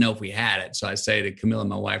 and I didn't know if we had it. So I say to Camilla,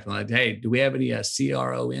 my wife, I'm like, hey, do we have any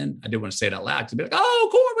CRON? I didn't want to say it out loud because they'd be like, oh,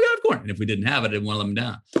 corn, we have corn. And if we didn't have it, I didn't want to let them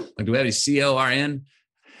down. Like, do we have any CORN?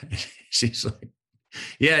 She's like,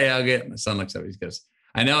 Yeah, I'll get it. My son looks up. He goes,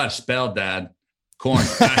 I know how to spell, Dad. Corn.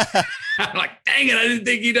 I'm like, dang it, I didn't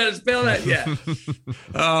think you know how to spell that yet.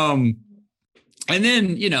 And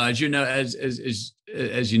then, you know, as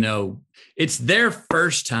you know, it's their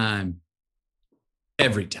first time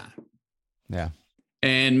every time. Yeah.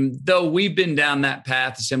 And though we've been down that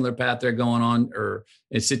path, a similar path they're going on, or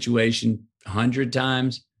a situation 100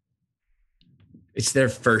 times, it's their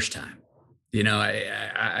first time. You know,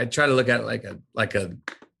 I try to look at it like a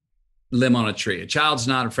limb on a tree. A child's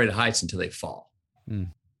not afraid of heights until they fall.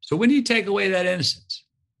 So when do you take away that innocence?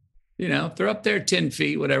 You know, if they're up there 10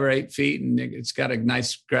 feet, whatever, 8 feet, and it's got a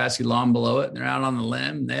nice grassy lawn below it, and they're out on the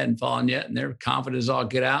limb, and they hadn't fallen yet, and they're confident as all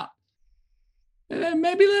get out, and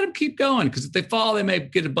maybe let them keep going. Because if they fall, they may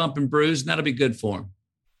get a bump and bruise, and that'll be good for them.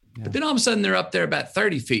 Yeah. But then all of a sudden, they're up there about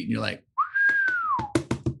 30 feet, and you're like,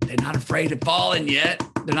 they're not afraid of falling yet.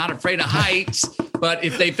 They're not afraid of heights. But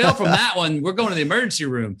if they fell from that one, we're going to the emergency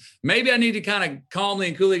room. Maybe I need to kind of calmly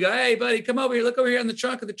and coolly go, hey, buddy, come over here. Look over here on the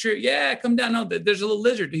trunk of the tree. Yeah, come down. No, there's a little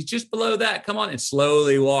lizard. He's just below that. Come on. And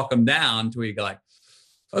slowly walk them down to where you go like,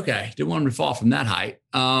 okay, didn't want them to fall from that height.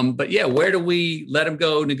 But yeah, where do we let them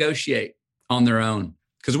go negotiate on their own?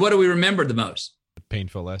 Because what do we remember the most? The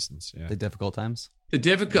painful lessons. Yeah. The difficult times.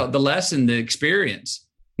 The lesson, the experience,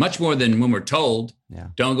 much more than when we're told,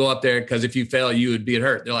 don't go up there because if you fail, you would be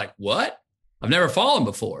hurt. They're like, what? I've never fallen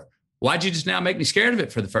before. Why'd you just now make me scared of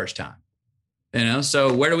it for the first time? You know,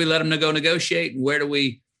 so where do we let them go negotiate? And where do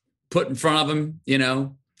we put in front of them, you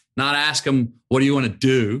know, not ask them, what do you want to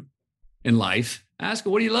do in life? Ask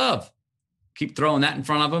them, what do you love? Keep throwing that in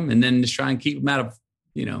front of them and then just try and keep them out of,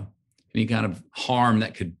 you know, any kind of harm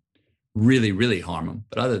that could really, really harm them.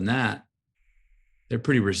 But other than that, they're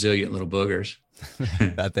pretty resilient little boogers.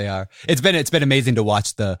 That they are. It's been amazing to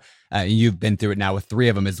watch you've been through it now with 3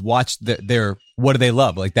 of them, is watch their what do they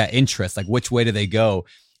love, like that interest, like which way do they go,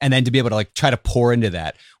 and then to be able to like try to pour into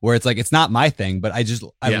that where it's like it's not my thing, but I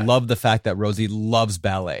love the fact that Rosie loves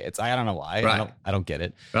ballet. I don't know why. Right. I don't get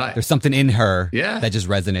it. Right. There's something in her that just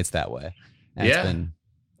resonates that way. And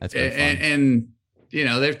it's been fun. And you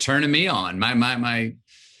know, they're turning me on.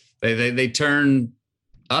 They turn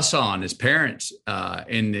us on as parents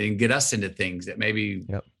and get us into things that maybe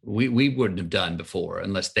we wouldn't have done before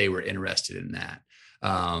unless they were interested in that.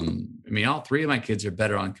 I mean, all 3 of my kids are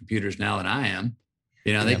better on computers now than I am.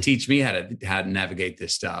 You know, they teach me how to navigate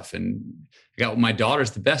this stuff. And my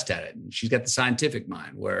daughter's the best at it. And she's got the scientific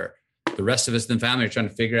mind where the rest of us in the family are trying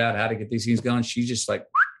to figure out how to get these things going. She's just like,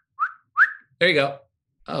 there you go.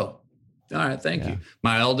 Oh, all right. Thank you.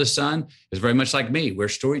 My eldest son is very much like me. We're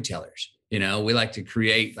storytellers. You know, we like to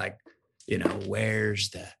create like, you know, we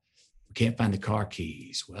can't find the car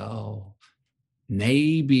keys. Well,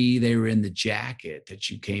 maybe they were in the jacket that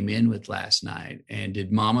you came in with last night. And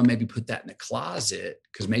did mama maybe put that in the closet?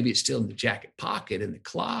 Because maybe it's still in the jacket pocket in the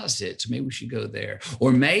closet. So maybe we should go there.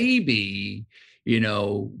 Or maybe, you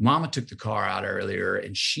know, mama took the car out earlier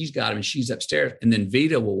and she's got him and she's upstairs. And then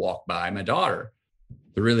Vita will walk by, my daughter,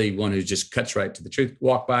 the really one who just cuts right to the truth,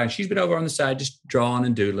 walk by, and she's been over on the side just drawing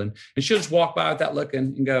and doodling. And she'll just walk by without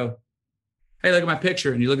looking and go, hey, look at my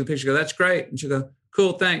picture. And you look at the picture, go, that's great. And she'll go,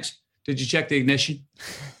 cool, thanks. Did you check the ignition?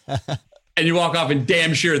 And you walk off and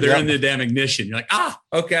damn sure they're in the damn ignition. You're like,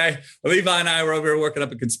 okay. Well, Levi and I were over here working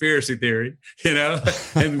up a conspiracy theory, you know?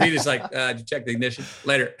 And Vita's like, did you check the ignition?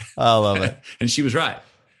 Later. I love it. And she was right.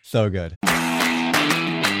 So good.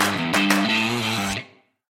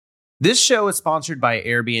 This show is sponsored by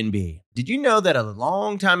Airbnb. Did you know that a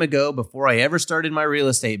long time ago, before I ever started my real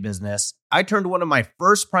estate business, I turned one of my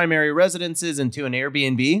first primary residences into an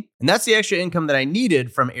Airbnb? And that's the extra income that I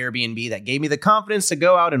needed from Airbnb that gave me the confidence to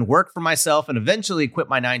go out and work for myself and eventually quit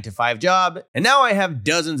my 9-to-5 job. And now I have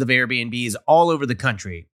dozens of Airbnbs all over the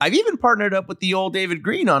country. I've even partnered up with the old David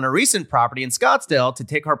Green on a recent property in Scottsdale to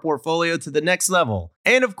take our portfolio to the next level.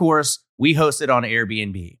 And of course, we host it on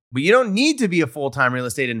Airbnb. But you don't need to be a full-time real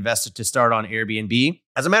estate investor to start on Airbnb.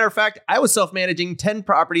 As a matter of fact, I was self-managing 10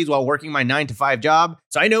 properties while working my 9-to-5 job,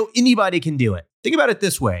 so I know anybody can do it. Think about it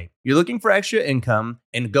this way. You're looking for extra income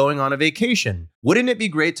and going on a vacation. Wouldn't it be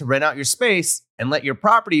great to rent out your space and let your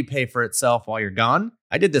property pay for itself while you're gone?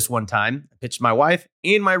 I did this one time. I pitched my wife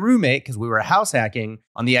and my roommate, because we were house hacking,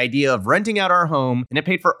 on the idea of renting out our home, and it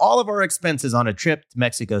paid for all of our expenses on a trip to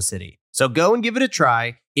Mexico City. So go and give it a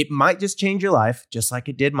try. It might just change your life, just like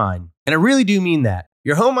it did mine. And I really do mean that.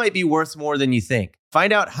 Your home might be worth more than you think.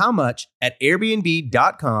 Find out how much at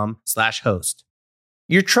airbnb.com/host.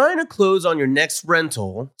 You're trying to close on your next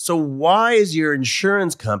rental, so why is your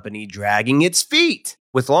insurance company dragging its feet?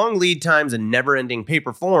 With long lead times and never-ending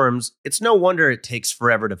paper forms, it's no wonder it takes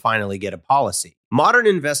forever to finally get a policy. Modern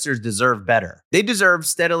investors deserve better. They deserve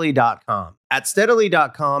Steadily.com. At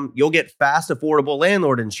Steadily.com, you'll get fast, affordable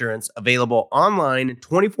landlord insurance available online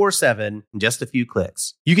 24/7 in just a few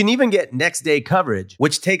clicks. You can even get next-day coverage,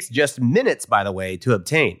 which takes just minutes, by the way, to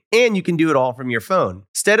obtain. And you can do it all from your phone.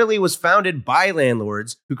 Steadily was founded by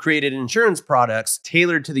landlords who created insurance products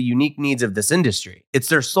tailored to the unique needs of this industry. It's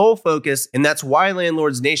their sole focus, and that's why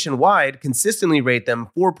landlords nationwide consistently rate them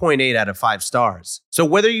 4.8 out of 5 stars. So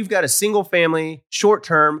whether you've got a single-family,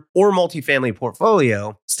 short-term, or multifamily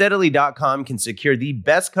portfolio, Steadily.com can secure the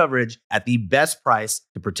best coverage at the best price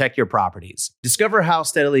to protect your properties. Discover how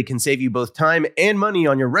Steadily can save you both time and money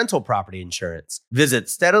on your rental property insurance. Visit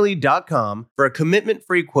Steadily.com for a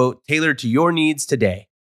commitment-free quote tailored to your needs today.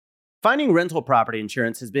 Finding rental property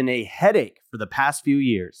insurance has been a headache for the past few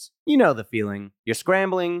years. You know the feeling. You're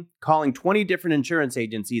scrambling, calling 20 different insurance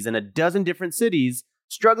agencies in a dozen different cities,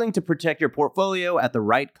 struggling to protect your portfolio at the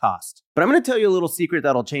right cost. But I'm going to tell you a little secret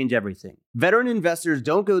that'll change everything. Veteran investors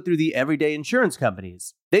don't go through the everyday insurance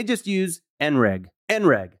companies. They just use NREG.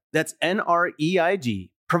 NREG, that's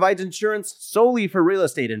N-R-E-I-G, provides insurance solely for real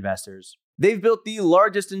estate investors. They've built the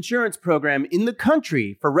largest insurance program in the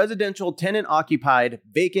country for residential tenant-occupied,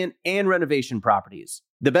 vacant, and renovation properties.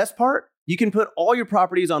 The best part? You can put all your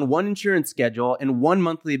properties on one insurance schedule and one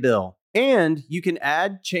monthly bill. And you can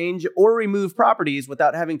add, change, or remove properties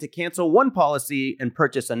without having to cancel one policy and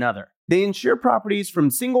purchase another. They insure properties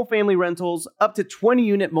from single-family rentals up to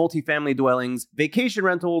 20-unit multifamily dwellings, vacation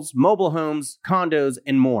rentals, mobile homes, condos,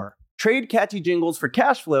 and more. Trade catchy jingles for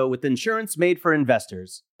cash flow with insurance made for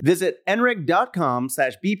investors. Visit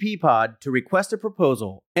nreg.com/bppod to request a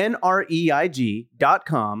proposal.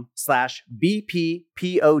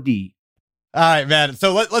 nreg.com/bppod. All right, man.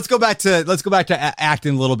 So let's go back to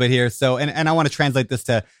acting a little bit here. So, and I want to translate this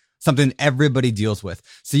to something everybody deals with.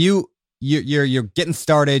 So you're getting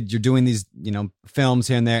started. You're doing these, films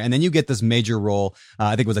here and there, and then you get this major role.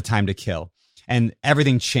 I think it was A Time to Kill, and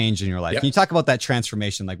everything changed in your life. Yep. Can you talk about that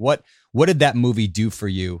transformation? Like what did that movie do for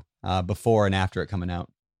you before and after it coming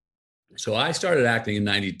out? So I started acting in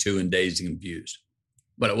 '92 in Dazed and Confused,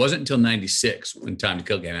 but it wasn't until '96 when Time to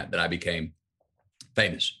Kill came out that I became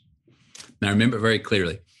famous. And I remember it very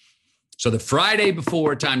clearly. So the Friday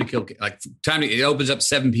before Time to Kill, it opens up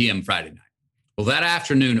 7 p.m. Friday night. Well, that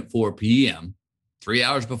afternoon at 4 p.m., 3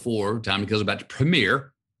 hours before Time to Kill is about to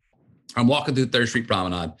premiere, I'm walking through 3rd Street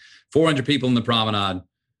Promenade, 400 people in the promenade,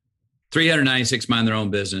 396 mind their own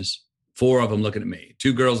business, 4 of them looking at me.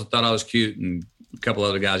 2 girls that thought I was cute and a couple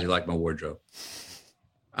other guys who liked my wardrobe.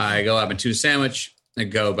 I go have a tuna sandwich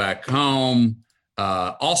and go back home.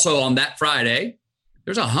 Also on that Friday,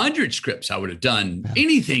 there's 100 scripts I would have done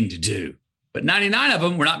anything to do, but 99 of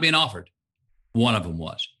them were not being offered. One of them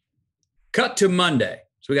was. Cut to Monday.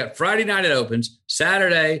 So we got Friday night it opens,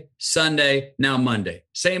 Saturday, Sunday, now Monday.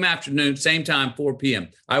 Same afternoon, same time, 4 p.m.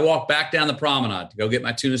 I walk back down the promenade to go get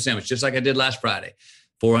my tuna sandwich, just like I did last Friday.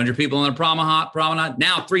 400 people on the promenade.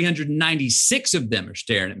 Now 396 of them are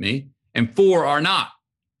staring at me, and 4 are not.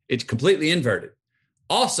 It's completely inverted.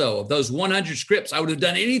 Also, of those 100 scripts I would have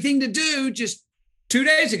done anything to do just 2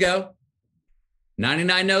 days ago,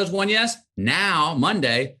 99 no's, 1 yes. Now,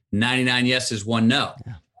 Monday, 99 yeses, 1 no.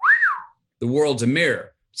 Yeah. The world's a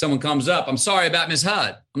mirror. Someone comes up, I'm sorry about Miss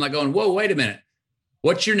Hud. I'm like going, whoa, wait a minute.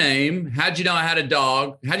 What's your name? How'd you know I had a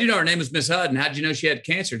dog? How'd you know her name was Miss Hud? And how'd you know she had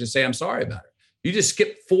cancer to say I'm sorry about her? You just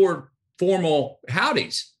skipped 4 formal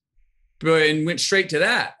howdies and went straight to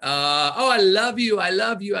that. I love you.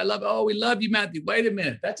 Oh, we love you, Matthew. Wait a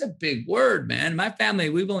minute. That's a big word, man. My family,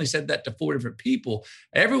 we've only said that to 4 different people.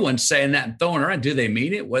 Everyone's saying that and throwing it around. Do they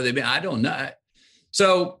mean it? Whether they mean, I don't know.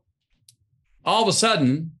 So all of a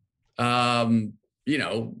sudden, my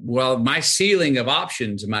ceiling of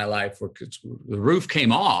options in my life, the roof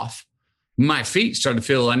came off, my feet started to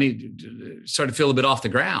feel a bit off the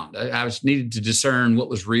ground. I needed to discern what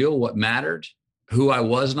was real, what mattered, who I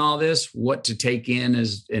was in all this, what to take in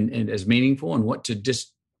as meaningful and what to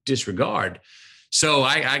disregard. So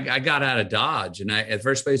I got out of Dodge, and the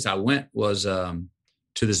first place I went was to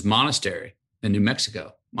this monastery in New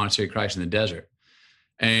Mexico, Monastery of Christ in the Desert.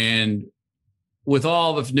 And with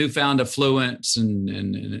all the newfound affluence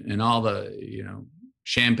and all the,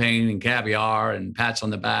 champagne and caviar and pats on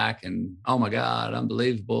the back and, oh my God,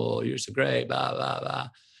 unbelievable. You're so great, blah, blah, blah.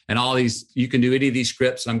 And all these, you can do any of these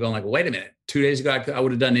scripts. And I'm going like, wait a minute, 2 days ago, I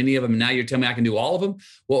would have done any of them. And now you're telling me I can do all of them.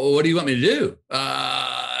 Well, what do you want me to do?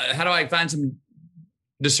 How do I find some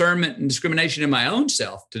discernment and discrimination in my own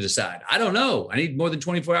self to decide? I don't know. I need more than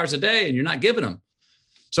 24 hours a day and you're not giving them.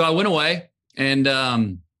 So I went away and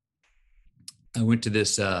I went to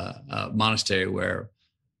this monastery where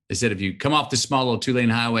they said, if you come off this small little 2-lane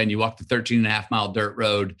highway and you walk the 13.5-mile dirt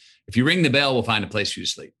road, if you ring the bell, we'll find a place for you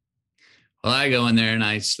to sleep. Well, I go in there and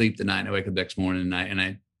I sleep the night, and I wake up the next morning, and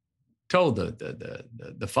I told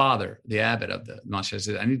the father, the abbot of the monastery, I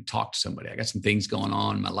said, I need to talk to somebody. I got some things going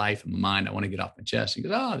on in my life and my mind I want to get off my chest. He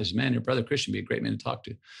goes, oh, this man, your brother Christian, be a great man to talk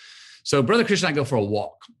to. So Brother Christian and I go for a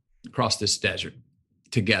walk across this desert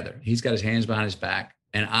together. He's got his hands behind his back,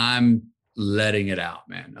 and I'm letting it out,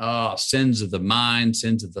 man. Oh, sins of the mind,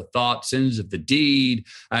 sins of the thought, sins of the deed.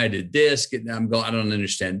 I did this. I don't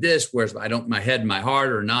understand this. Whereas my head and my heart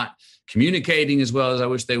are not communicating as well as I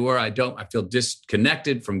wish they were. I feel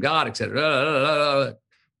disconnected from God, et cetera.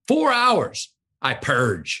 4 hours. I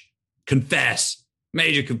purge, confess,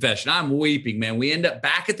 major confession. I'm weeping, man. We end up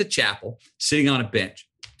back at the chapel, sitting on a bench.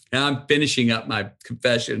 And I'm finishing up my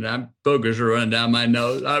confession. Boogers are running down my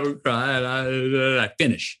nose. I'm crying. I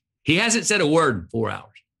finish. He hasn't said a word in 4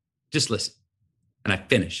 hours. Just listen. And I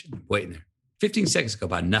finish. I'm waiting there. 15 seconds go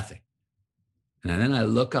by, nothing. And then I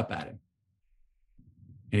look up at him.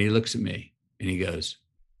 And he looks at me and he goes,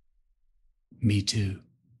 me too.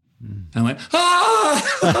 I went,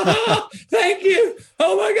 thank you.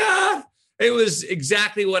 Oh my God. It was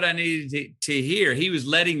exactly what I needed to hear. He was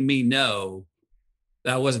letting me know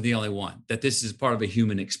that I wasn't the only one, that this is part of a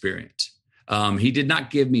human experience. He did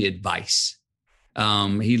not give me advice.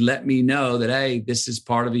 He let me know that, hey, this is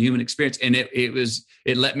part of a human experience. And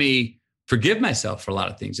it let me forgive myself for a lot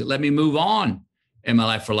of things. It let me move on in my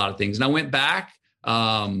life for a lot of things. And I went back,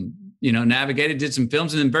 navigated, did some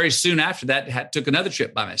films. And then very soon after that, took another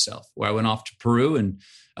trip by myself where I went off to Peru and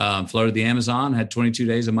floated the Amazon, had 22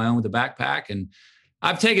 days of my own with a backpack. And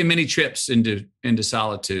I've taken many trips into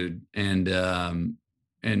solitude and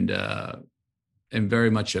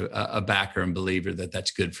very much a backer and believer that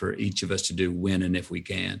that's good for each of us to do when and if we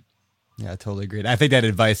can. Yeah, I totally agree. I think that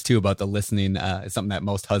advice too about the listening is something that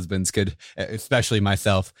most husbands could, especially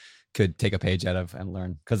myself, could take a page out of and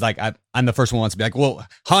learn. Because I'm the first one who wants to be like, well,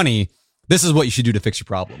 honey, this is what you should do to fix your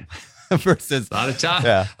problem. Versus a lot of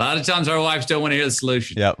times our wives don't want to hear the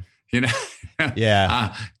solution. Yep.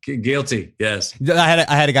 Yeah. Guilty. Yes. I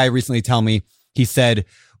had a guy recently tell me, he said,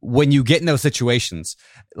 when you get in those situations,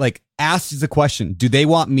 like ask the question, do they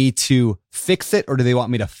want me to fix it or do they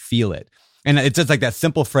want me to feel it? And it's just like that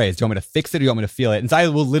simple phrase. Do you want me to fix it or do you want me to feel it? And so I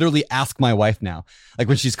will literally ask my wife now, like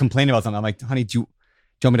when she's complaining about something, I'm like, honey, do you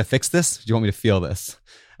want me to fix this? Do you want me to feel this?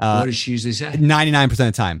 What does she usually say? 99% of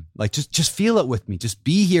the time. Like, just feel it with me. Just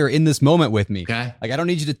be here in this moment with me. Okay. Like, I don't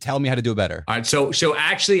need you to tell me how to do it better. All right. So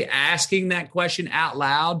actually asking that question out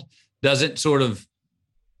loud doesn't sort of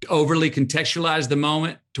overly contextualize the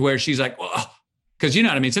moment to where she's like, well, because you know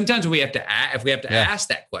what I mean? Sometimes when if we have to ask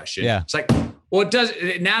that question, it's like, well, there's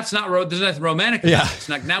nothing romantic about it. It's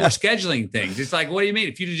like, now we're scheduling things. It's like, what do you mean?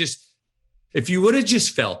 If you would have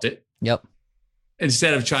just felt it. Yep.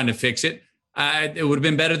 Instead of trying to fix it, it would have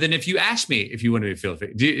been better than if you asked me if you wanted me to feel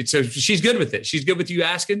it. So she's good with it. She's good with you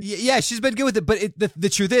asking. Yeah, she's been good with it. But the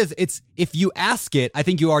truth is, it's if you ask it, I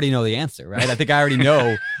think you already know the answer, right? I think I already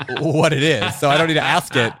know what it is, so I don't need to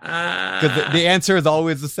ask it because the answer is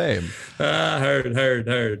always the same.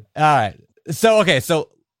 Heard. All right.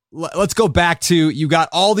 So let's go back to, you got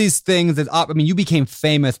all these things you became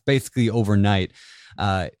famous basically overnight.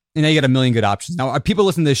 And now you got a million good options. Now, people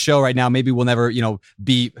listening to this show right now maybe will never,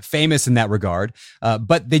 be famous in that regard.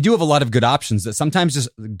 But they do have a lot of good options that sometimes just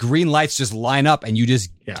green lights just line up and you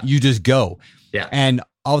just go. Yeah. And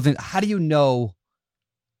all of the, how do you know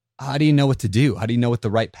what to do? How do you know what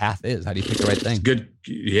the right path is? How do you pick the right thing? Good.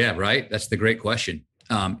 Yeah. Right. That's the great question.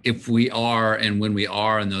 If we are, and when we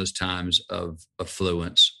are in those times of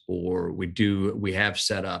affluence, or we have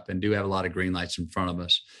set up and do have a lot of green lights in front of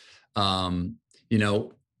us,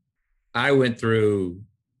 I went through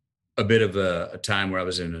a bit of a time where I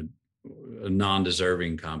was in a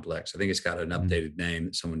non-deserving complex. I think it's got an updated name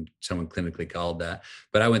that someone clinically called that.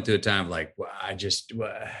 But I went through a time of like, are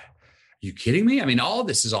you kidding me? I mean, all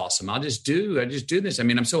this is awesome. I just do this. I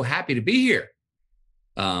mean, I'm so happy to be here.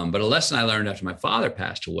 But a lesson I learned after my father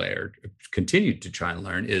passed away, or continued to try and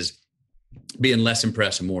learn, is being less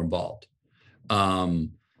impressed and more involved.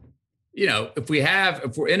 If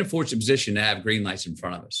we're in a fortunate position to have green lights in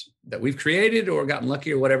front of us that we've created or gotten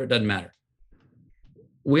lucky or whatever, it doesn't matter.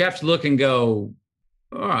 We have to look and go,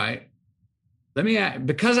 all right,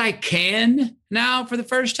 because I can now for the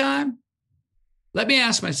first time, let me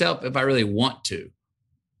ask myself if I really want to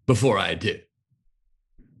before I do.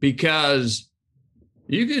 Because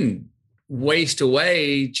you can waste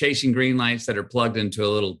away chasing green lights that are plugged into a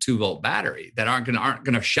little 2-volt battery that aren't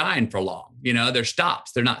going to shine for long. They're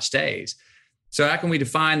stops, they're not stays. So how can we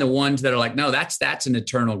define the ones that are like, no, that's an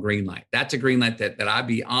eternal green light. That's a green light that I'd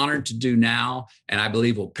be honored to do now, and I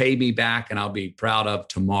believe will pay me back, and I'll be proud of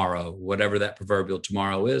tomorrow, whatever that proverbial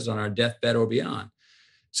tomorrow is on our deathbed or beyond.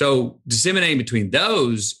 So disseminating between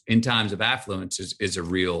those in times of affluence is the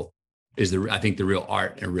real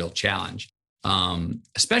art and a real challenge,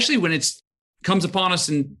 especially when it's comes upon us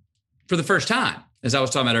for the first time. As I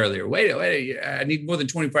was talking about earlier, wait, I need more than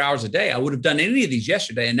 24 hours a day. I would have done any of these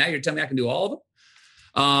yesterday, and now you're telling me I can do all of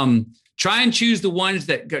them? Try and choose the ones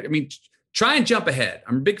try and jump ahead.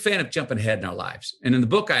 I'm a big fan of jumping ahead in our lives. And in the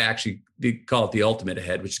book, I actually call it the ultimate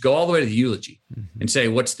ahead, which is go all the way to the eulogy and say,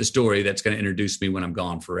 what's the story that's going to introduce me when I'm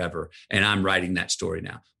gone forever? And I'm writing that story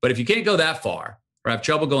now. But if you can't go that far or have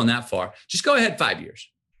trouble going that far, just go ahead 5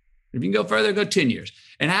 years. If you can go further, go 10 years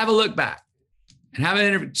and have a look back. And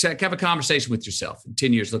have a conversation with yourself in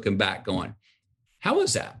 10 years looking back going, how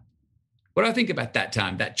was that? What do I think about that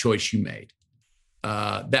time, that choice you made,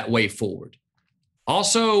 that way forward?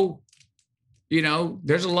 Also,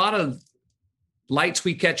 there's a lot of lights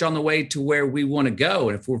we catch on the way to where we want to go.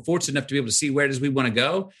 And if we're fortunate enough to be able to see where it is we want to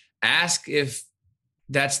go, ask if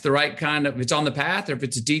that's the right if it's on the path or if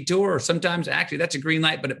it's a detour, or sometimes actually that's a green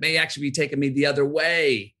light, but it may actually be taking me the other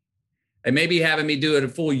way. And maybe having me do a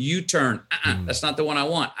full U-turn. That's not the one I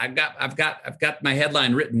want. I've got my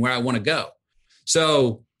headline written where I want to go.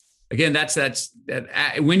 So again, that's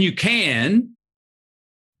when you can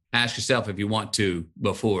ask yourself if you want to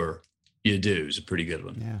before you do is a pretty good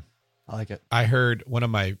one. Yeah, I like it. I heard one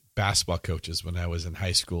of my basketball coaches when I was in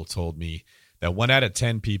high school told me that 1 out of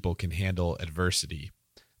 10 people can handle adversity,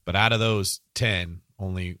 but out of those 10,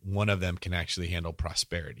 only one of them can actually handle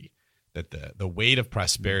prosperity. That the weight of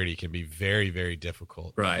prosperity can be very, very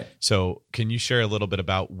difficult. Right. So can you share a little bit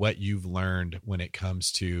about what you've learned when it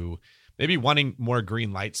comes to maybe wanting more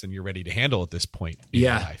green lights than you're ready to handle at this point in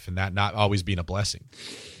your life, and that not always being a blessing?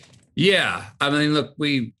 Yeah. I mean, look,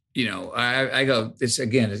 I go, this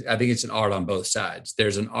again, I think it's an art on both sides.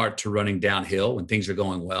 There's an art to running downhill when things are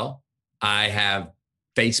going well. I have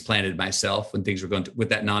face planted myself when things were going with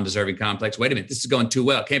that non-deserving complex. Wait a minute, this is going too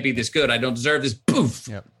well. It can't be this good. I don't deserve this. Poof.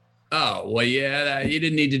 Yep. Oh, well, yeah, you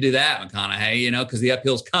didn't need to do that, McConaughey, because the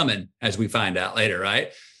uphill's coming, as we find out later,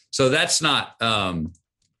 right? So that's not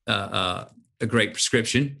a great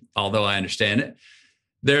prescription, although I understand it.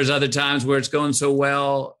 There's other times where it's going so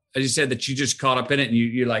well, as you said, that you just caught up in it and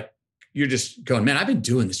you're just going, man, I've been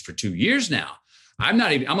doing this for 2 years now. I'm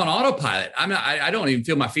on autopilot. I don't even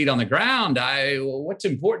feel my feet on the ground. What's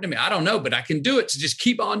important to me? I don't know, but I can do it. So just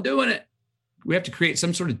keep on doing it. We have to create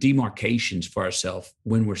some sort of demarcations for ourselves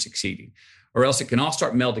when we're succeeding, or else it can all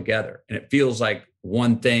start meld together and it feels like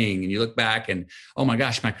one thing. And you look back and, oh my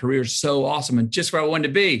gosh, my career is so awesome and just where I wanted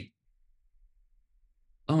to be.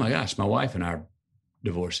 Oh my gosh, my wife and I are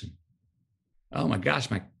divorcing. Oh my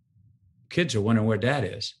gosh, my kids are wondering where dad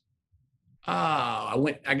is.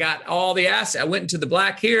 I got all the assets. I went into the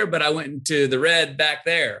black here, but I went into the red back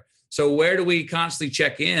there. So where do we constantly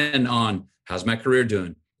check in on how's my career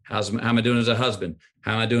doing? How am I doing as a husband?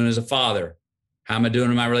 How am I doing as a father? How am I doing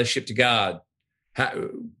in my relationship to God?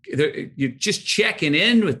 You're just checking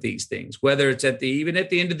in with these things, whether it's even at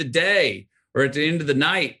the end of the day or at the end of the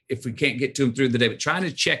night, if we can't get to them through the day, but trying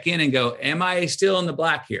to check in and go, am I still in the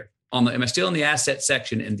black here? Am I still in the asset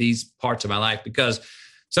section in these parts of my life? Because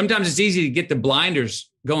sometimes it's easy to get the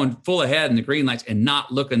blinders going full ahead in the green lights and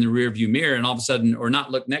not look in the rear view mirror, and all of a sudden, or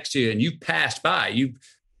not look next to you, and you passed by.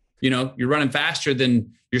 You're running faster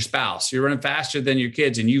than your spouse. You're running faster than your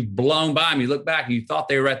kids, and you've blown by them. You look back and you thought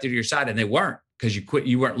they were right there to your side, and they weren't, because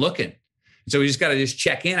you weren't looking. So we just got to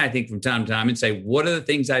check in, I think, from time to time and say, what are the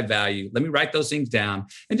things I value? Let me write those things down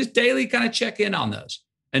and just daily kind of check in on those.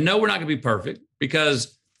 And no, we're not going to be perfect,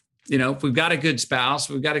 because, if we've got a good spouse,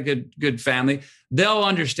 we've got a good family, they'll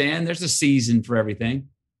understand there's a season for everything.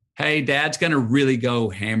 Hey, dad's going to really go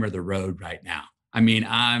hammer the road right now. I mean,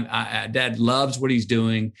 Dad loves what he's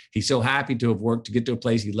doing. He's so happy to have worked to get to a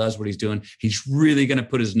place. He loves what he's doing. He's really going to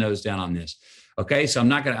put his nose down on this. Okay. So I'm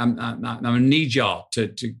going to need y'all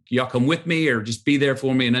to y'all come with me, or just be there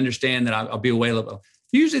for me and understand that I'll be away a little.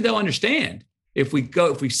 Usually they'll understand if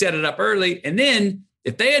we set it up early, and then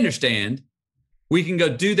if they understand, we can go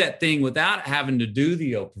do that thing without having to do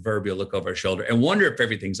the proverbial look over our shoulder and wonder if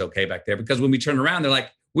everything's okay back there. Because when we turn around, they're like,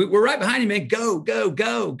 we're right behind you, man. Go, go,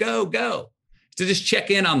 go, go, go. To just check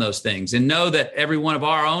in on those things and know that every one of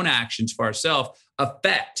our own actions for ourselves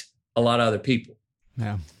affect a lot of other people.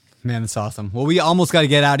 Yeah, man, that's awesome. Well, we almost got to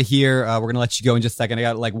get out of here. We're going to let you go in just a second. I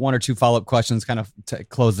got like 1 or 2 follow-up questions kind of to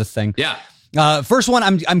close this thing. Yeah. First one,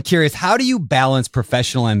 I'm curious, how do you balance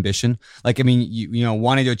professional ambition? Like, I mean, you know,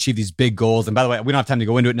 wanting to achieve these big goals. And by the way, we don't have time to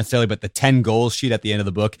go into it necessarily, but the 10 goals sheet at the end of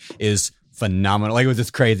the book is phenomenal. Like, it was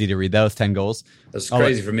just crazy to read those 10 goals. That's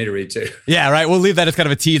crazy for me to read too. Yeah, right. We'll leave that as kind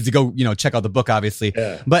of a tease to go, you know, check out the book, obviously.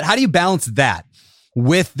 Yeah. But how do you balance that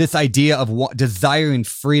with this idea of desiring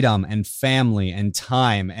freedom and family and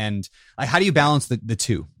time? And like, how do you balance the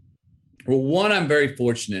two? Well, one, I'm very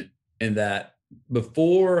fortunate in that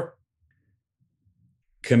before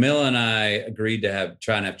Camilla and I agreed to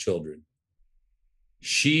try and have children,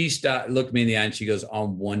 she looked me in the eye and she goes,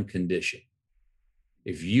 on one condition.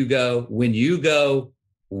 If you go, when you go,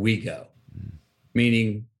 we go.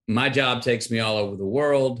 Meaning my job takes me all over the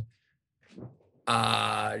world.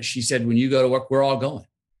 She said, when you go to work, we're all going.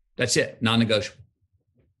 That's it, non-negotiable.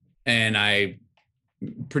 And I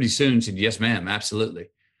pretty soon said, yes, ma'am, absolutely.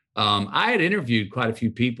 I had interviewed quite a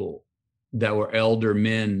few people that were elder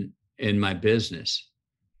men in my business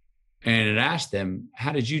and had asked them,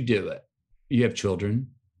 how did you do it? You have children,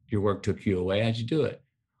 your work took you away. How'd you do it?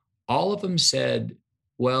 All of them said,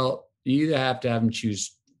 well, you either have to have them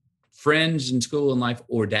choose friends in school and life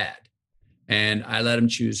or dad. And I let them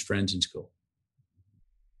choose friends in school.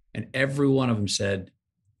 And every one of them said,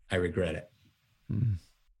 I regret it. Mm.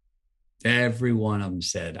 Every one of them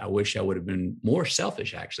said, I wish I would have been more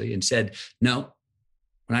selfish, actually, and said, no,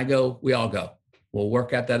 when I go, we all go. We'll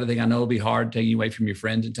work out that other thing. I know it'll be hard taking you away from your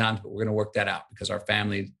friends at times, but we're going to work that out because our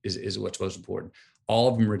family is what's most important. All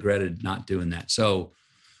of them regretted not doing that. So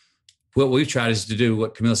what we've tried is to do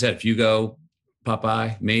what Camilla said. If you go,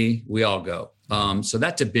 Popeye, me, we all go. So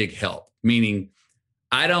that's a big help, meaning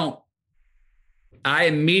I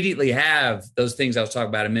immediately have those things I was talking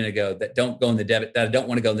about a minute ago that don't go in the debit, that I don't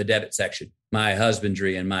want to go in the debit section, my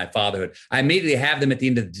husbandry and my fatherhood. I immediately have them at the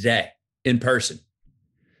end of the day in person.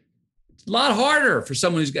 It's a lot harder for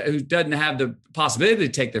someone who doesn't have the possibility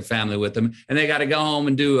to take their family with them and they got to go home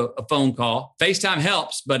and do a phone call. FaceTime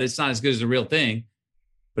helps, but it's not as good as the real thing.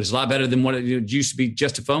 But it's a lot better than what it used to be,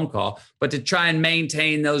 just a phone call. But to try and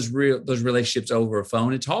maintain those relationships over a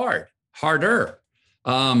phone, it's harder.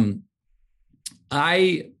 I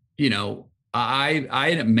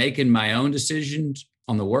end up making my own decisions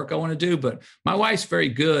on the work I want to do, but my wife's very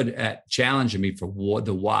good at challenging me for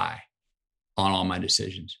the why on all my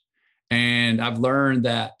decisions. And I've learned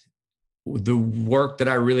that the work that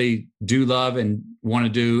I really do love and want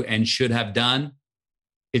to do and should have done,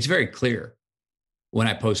 it's very clear when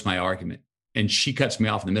I post my argument. And she cuts me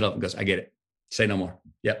off in the middle of it and goes, I get it. Say no more.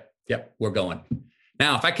 Yep, we're going.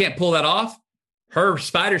 Now, if I can't pull that off, her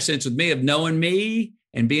spider sense with me of knowing me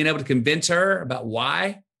and being able to convince her about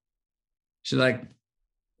why, she's like,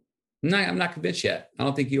 I'm not convinced yet. I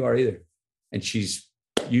don't think you are either. And she's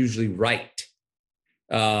usually right.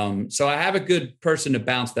 So I have a good person to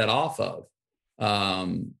bounce that off of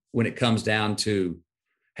when it comes down to,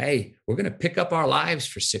 hey, we're going to pick up our lives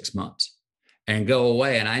for 6 months and go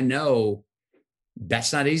away. And I know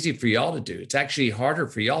that's not easy for y'all to do. It's actually harder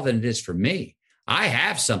for y'all than it is for me. I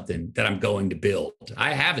have something that I'm going to build.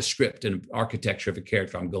 I have a script and architecture of a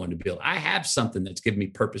character I'm going to build. I have something that's given me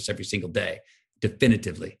purpose every single day,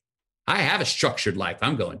 definitively. I have a structured life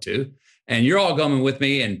I'm going to, and you're all going with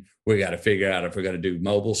me, and we got to figure out if we're going to do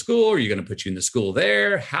mobile school, or you're going to put you in the school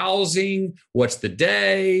there, housing, what's the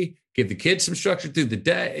day, give the kids some structure through the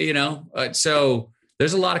day, so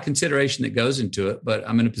there's a lot of consideration that goes into it, but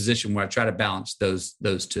I'm in a position where I try to balance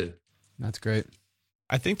those two. That's great.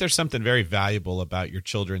 I think there's something very valuable about your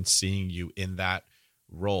children seeing you in that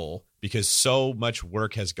role, because so much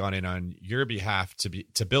work has gone in on your behalf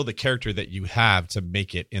to build the character that you have to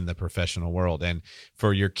make it in the professional world. And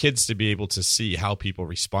for your kids to be able to see how people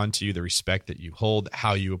respond to you, the respect that you hold,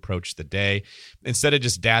 how you approach the day, instead of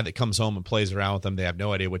just dad that comes home and plays around with them, they have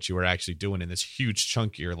no idea what you were actually doing in this huge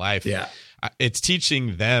chunk of your life. Yeah. It's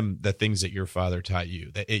teaching them the things that your father taught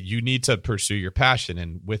you, that you need to pursue your passion.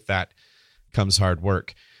 And with that comes hard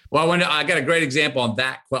work. Well, I got a great example on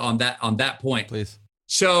that point. Please.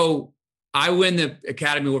 So I win the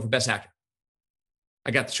Academy Award for Best Actor.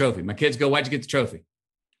 I got the trophy. My kids go, why'd you get the trophy?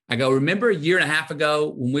 I go, remember a year and a half ago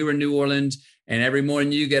when we were in New Orleans and every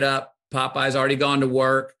morning you get up, Popeye's already gone to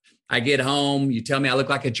work. I get home. You tell me I look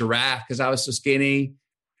like a giraffe because I was so skinny.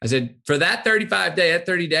 I said, for that 30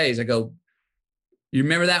 days, I go, you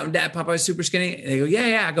remember that when Dad Popeye was super skinny? And they go,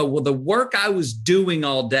 yeah. I go, well, the work I was doing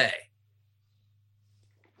all day,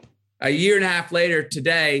 a year and a half later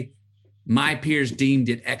today, my peers deemed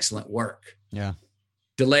it excellent work. Yeah.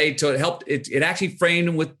 Delayed. So it helped. It actually framed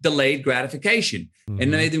them with delayed gratification. Mm-hmm.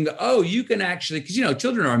 And made them go, oh, you can actually, because,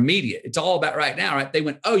 children are immediate. It's all about right now, right? They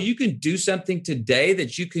went, oh, you can do something today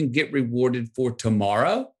that you can get rewarded for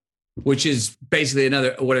tomorrow. which is basically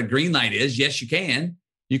what a green light is. Yes, you can.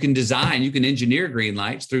 You can design, you can engineer green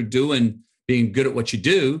lights through being good at what you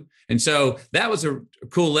do. And so that was a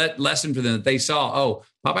cool lesson for them that they saw. Oh,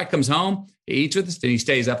 Popeye comes home, he eats with us, then he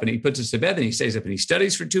stays up and he puts us to bed. Then he stays up and he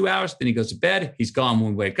studies for 2 hours. Then he goes to bed. He's gone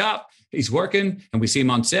when we wake up. He's working and we see him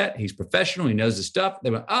on set. He's professional. He knows his stuff.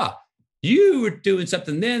 They went, you were doing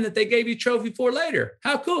something then that they gave you a trophy for later.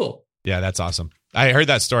 How cool. Yeah, that's awesome. I heard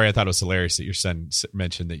that story. I thought it was hilarious that your son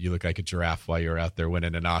mentioned that you look like a giraffe while you were out there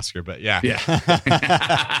winning an Oscar. But yeah.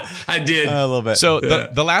 I did. A little bit. So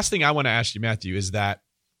the last thing I want to ask you, Matthew, is that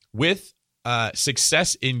with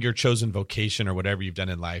success in your chosen vocation or whatever you've done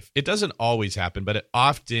in life, it doesn't always happen, but it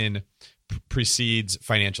often precedes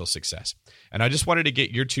financial success. And I just wanted to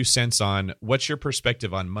get your 2 cents on what's your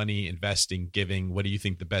perspective on money, investing, giving. What do you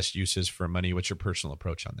think the best use is for money? What's your personal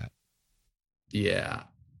approach on that? Yeah.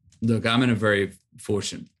 Look, I'm in a very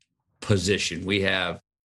fortunate position. We have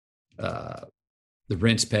the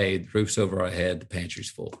rent's paid, the roof's over our head, the pantry's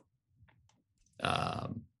full.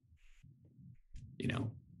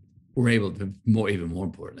 We're able to, even more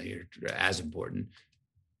importantly, or as important,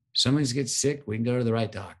 somebody gets sick, we can go to the right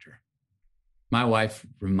doctor. My wife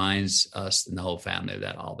reminds us and the whole family of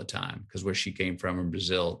that all the time, because where she came from in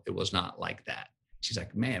Brazil, it was not like that. She's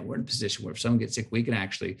like, man, we're in a position where if someone gets sick, we can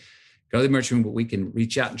actually go to the emergency room, but we can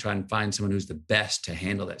reach out and try and find someone who's the best to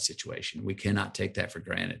handle that situation. We cannot take that for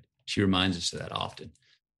granted. She reminds us of that often.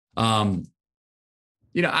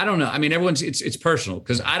 I don't know. I mean, it's personal,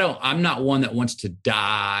 because I'm not one that wants to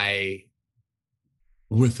die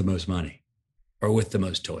with the most money or with the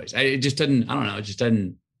most toys. It just doesn't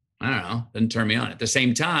turn me on. At the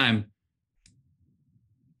same time,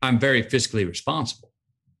 I'm very fiscally responsible,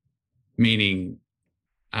 meaning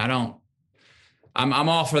I'm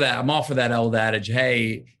all for that. I'm all for that old adage.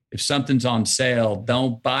 Hey, if something's on sale,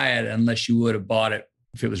 don't buy it unless you would have bought it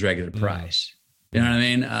if it was regular price. You know what I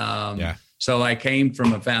mean? Yeah. So I came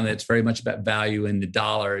from a family that's very much about value in the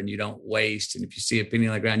dollar, and you don't waste. And if you see a penny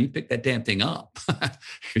on the ground, you pick that damn thing up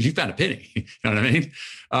because you found a penny. You know what I mean?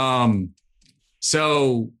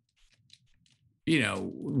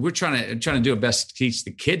 We're trying to do our best to teach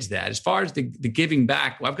the kids that. As far as the giving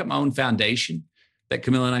back, I've got my own foundation that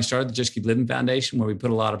Camilla and I started, the Just Keep Living Foundation, where we put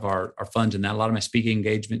a lot of our funds in that. A lot of my speaking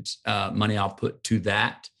engagements, money I'll put to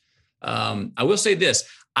that. I will say this.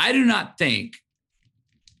 I do not think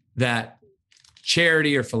that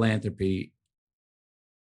charity or philanthropy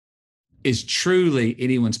is truly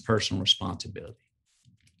anyone's personal responsibility.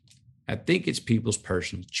 I think it's people's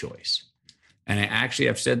personal choice. And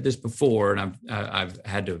I've said this before, and I've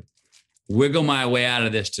had to wiggle my way out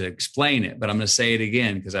of this to explain it, but I'm going to say it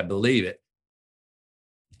again because I believe it.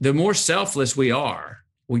 The more selfless we are,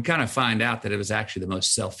 we kind of find out that it was actually the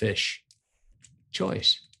most selfish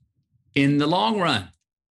choice in the long run.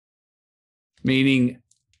 Meaning,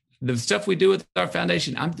 the stuff we do with our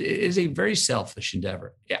foundation is a very selfish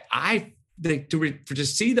endeavor. Yeah, to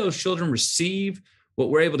see those children receive what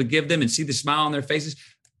we're able to give them and see the smile on their faces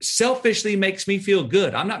selfishly makes me feel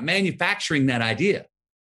good. I'm not manufacturing that idea.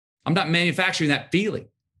 I'm not manufacturing that feeling.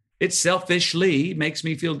 It selfishly makes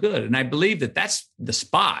me feel good. And I believe that that's the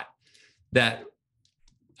spot that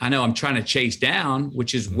I know I'm trying to chase down,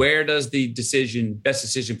 which is where does the best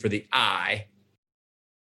decision for the I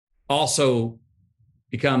also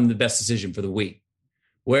become the best decision for the we?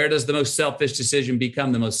 Where does the most selfish decision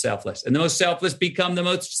become the most selfless? And the most selfless become the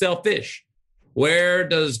most selfish? Where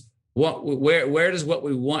does what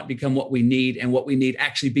we want become what we need, and what we need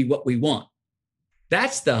actually be what we want?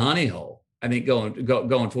 That's the honey hole, I think,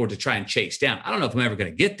 going forward to try and chase down. I don't know if I'm ever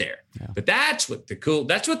going to get there, but that's what the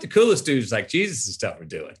coolest dudes like Jesus and stuff were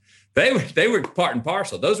doing. They were part and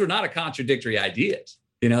parcel. Those were not a contradictory ideas.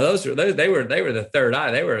 They were the third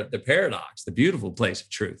eye. They were the paradox, the beautiful place of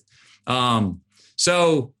truth. Everyone's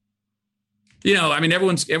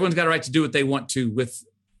got a right to do what they want to with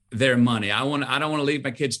their money. I don't want to leave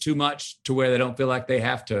my kids too much to where they don't feel like they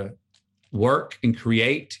have to work and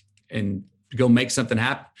create and go make something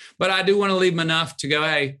happen. But I do want to leave them enough to go,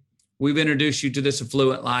 hey, we've introduced you to this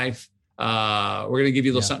affluent life. We're going to give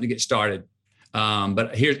you a little something to get started.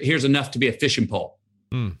 But here's enough to be a fishing pole.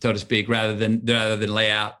 So to speak, rather than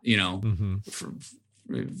lay out, an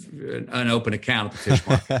open account at the fish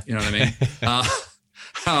market. You know what I mean?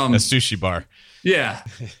 A sushi bar. Yeah.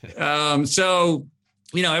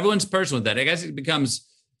 Everyone's personal with that. I guess it becomes,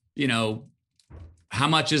 how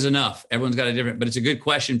much is enough? Everyone's got a different, but it's a good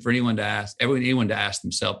question for anyone to ask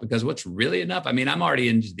themselves, because what's really enough? I mean, I'm already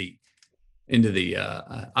into the,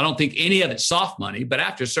 I don't think any of it's soft money, but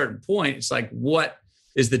after a certain point, it's like, what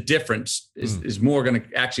is the difference? Is more going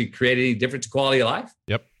to actually create any difference to quality of life?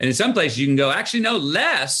 Yep. And in some places you can go, actually, no,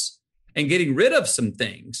 less and getting rid of some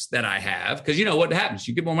things that I have. Because you know what happens?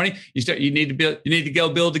 You get more money, you need to go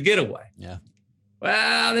build a getaway. Yeah.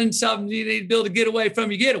 Well, then you need to build a getaway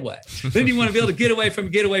from your getaway. Then you want to build a getaway from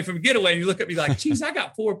your getaway from your getaway. And you look at me like, geez, I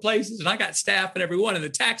got 4 places and I got staff and everyone and the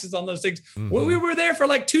taxes on those things. Mm-hmm. Well, we were there for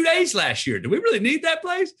like 2 days last year. Do we really need that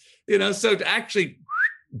place? So to actually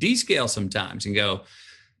descale sometimes and go,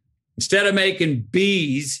 instead of making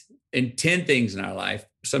B's in 10 things in our life,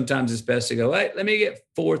 sometimes it's best to go, hey, let me get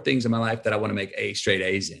 4 things in my life that I want to make straight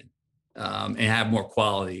A's in, and have more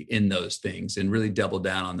quality in those things and really double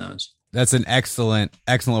down on those. That's an excellent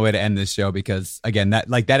way to end this show, because again,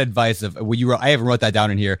 that advice of what you wrote, I even wrote that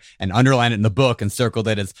down in here and underlined it in the book and circled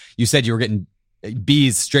it, as you said you were getting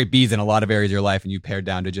straight B's in a lot of areas of your life, and you pared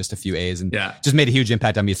down to just a few A's, and just made a huge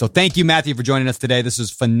impact on me. So thank you, Matthew, for joining us today. This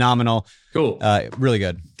was phenomenal. Cool. Really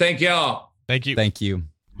good. Thank y'all. Thank you. Thank you.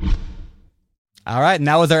 All right. And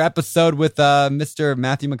that was our episode with Mr.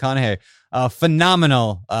 Matthew McConaughey.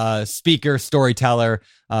 Phenomenal speaker, storyteller,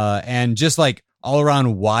 and just like all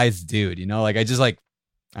around wise dude. I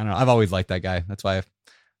don't know. I've always liked that guy. That's why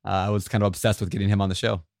I was kind of obsessed with getting him on the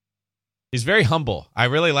show. He's very humble. I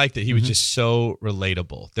really liked that he was just so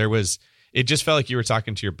relatable. It just felt like you were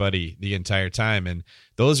talking to your buddy the entire time. And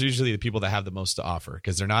those are usually the people that have the most to offer,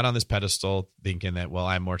 because they're not on this pedestal thinking that, well,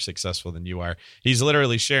 I'm more successful than you are. He's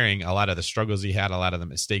literally sharing a lot of the struggles he had, a lot of the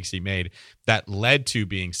mistakes he made that led to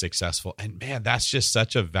being successful. And man, that's just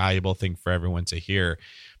such a valuable thing for everyone to hear,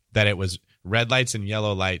 that it was red lights and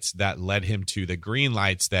yellow lights that led him to the green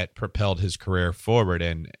lights that propelled his career forward.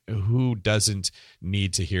 And who doesn't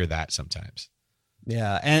need to hear that sometimes?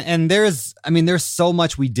 Yeah. And there's so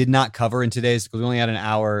much we did not cover in today's, because we only had an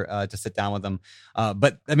hour to sit down with them.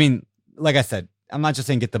 But I mean, like I said, I'm not just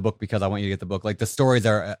saying get the book because I want you to get the book. Like, the stories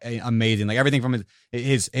are amazing. Like, everything from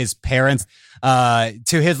his parents to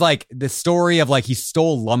his, like, the story of, like, he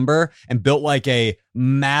stole lumber and built like a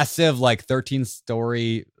massive, like,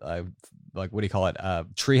 13-story, like, what do you call it?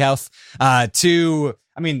 Treehouse. To,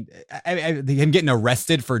 I mean, him getting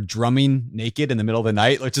arrested for drumming naked in the middle of the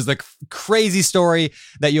night, which is like crazy story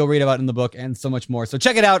that you'll read about in the book, and so much more. So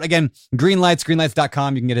check it out. Again,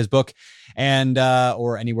 greenlights.com. You can get his book, and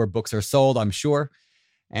or anywhere books are sold, I'm sure.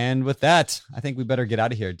 And with that, I think we better get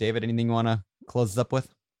out of here. David, anything you want to close us up with?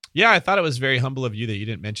 Yeah, I thought it was very humble of you that you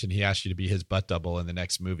didn't mention he asked you to be his butt double in the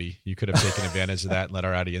next movie. You could have taken advantage of that and let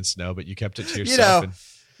our audience know, but you kept it to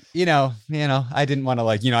yourself. I didn't want to,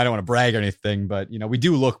 like, I don't want to brag or anything, but, we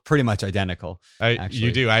do look pretty much identical.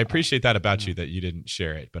 You do. I appreciate that about you, that you didn't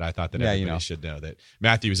share it, but I thought that everybody should know that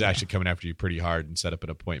Matthew was actually coming after you pretty hard and set up an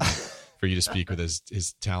appointment for you to speak with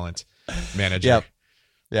his talent manager. Yep.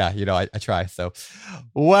 Yeah. I try. So,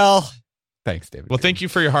 well, thanks, David. Well, thank you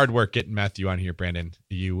for your hard work getting Matthew on here, Brandon.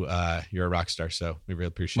 You're a rock star, so we really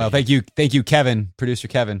appreciate it. Well, thank you, Kevin, producer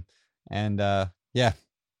Kevin. And,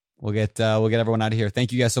 We'll get everyone out of here.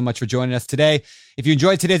 Thank you guys so much for joining us today. If you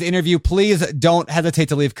enjoyed today's interview, please don't hesitate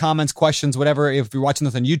to leave comments, questions, whatever. If you're watching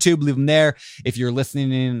this on YouTube, leave them there. If you're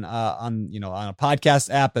listening in on a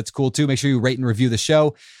podcast app, that's cool too. Make sure you rate and review the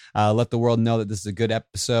show. Let the world know that this is a good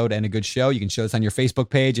episode and a good show. You can show this on your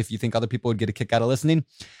Facebook page if you think other people would get a kick out of listening.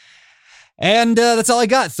 And that's all I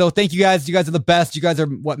got. So thank you guys. You guys are the best. You guys are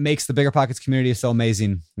what makes the Bigger Pockets community so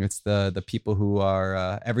amazing. It's the people who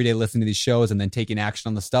are every day listening to these shows and then taking action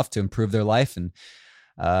on the stuff to improve their life and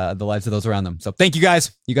the lives of those around them. So thank you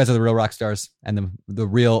guys. You guys are the real rock stars and the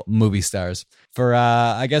real movie stars. For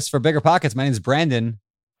Bigger Pockets, my name is Brandon.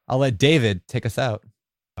 I'll let David take us out.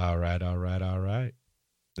 All right.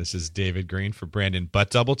 This is David Green for Brandon Butt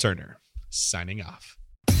Double Turner, signing off.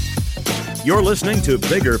 You're listening to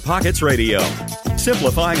Bigger Pockets Radio,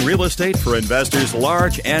 simplifying real estate for investors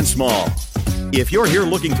large and small. If you're here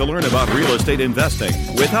looking to learn about real estate investing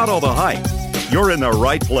without all the hype, you're in the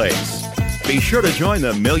right place. Be sure to join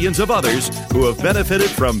the millions of others who have benefited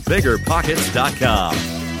from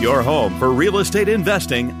BiggerPockets.com, your home for real estate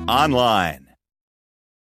investing online.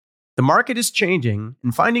 The market is changing,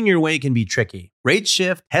 and finding your way can be tricky. Rates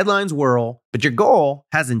shift, headlines whirl, but your goal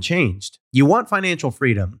hasn't changed. You want financial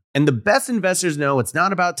freedom, and the best investors know it's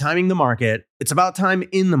not about timing the market, it's about time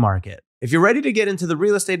in the market. If you're ready to get into the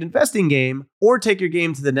real estate investing game or take your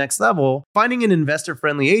game to the next level, finding an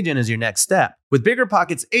investor-friendly agent is your next step. With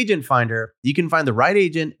BiggerPockets Agent Finder, you can find the right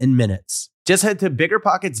agent in minutes. Just head to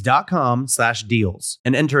biggerpockets.com/deals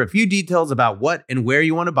and enter a few details about what and where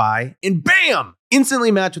you want to buy, and bam! Instantly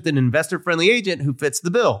match with an investor-friendly agent who fits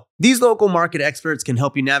the bill. These local market experts can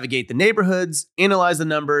help you navigate the neighborhoods, analyze the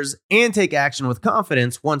numbers, and take action with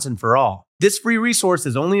confidence once and for all. This free resource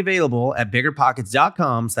is only available at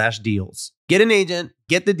biggerpockets.com/deals. Get an agent,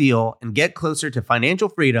 get the deal, and get closer to financial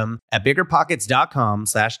freedom at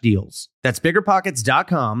biggerpockets.com/deals. That's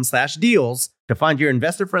biggerpockets.com/deals to find your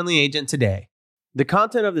investor-friendly agent today. The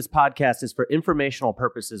content of this podcast is for informational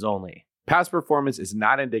purposes only. Past performance is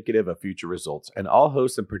not indicative of future results, and all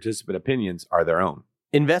host and participant opinions are their own.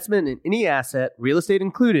 Investment in any asset, real estate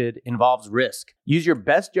included, involves risk. Use your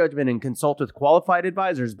best judgment and consult with qualified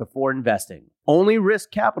advisors before investing. Only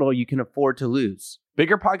risk capital you can afford to lose.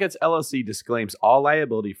 Bigger Pockets LLC disclaims all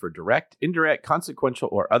liability for direct, indirect, consequential,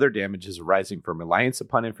 or other damages arising from reliance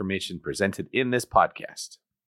upon information presented in this podcast.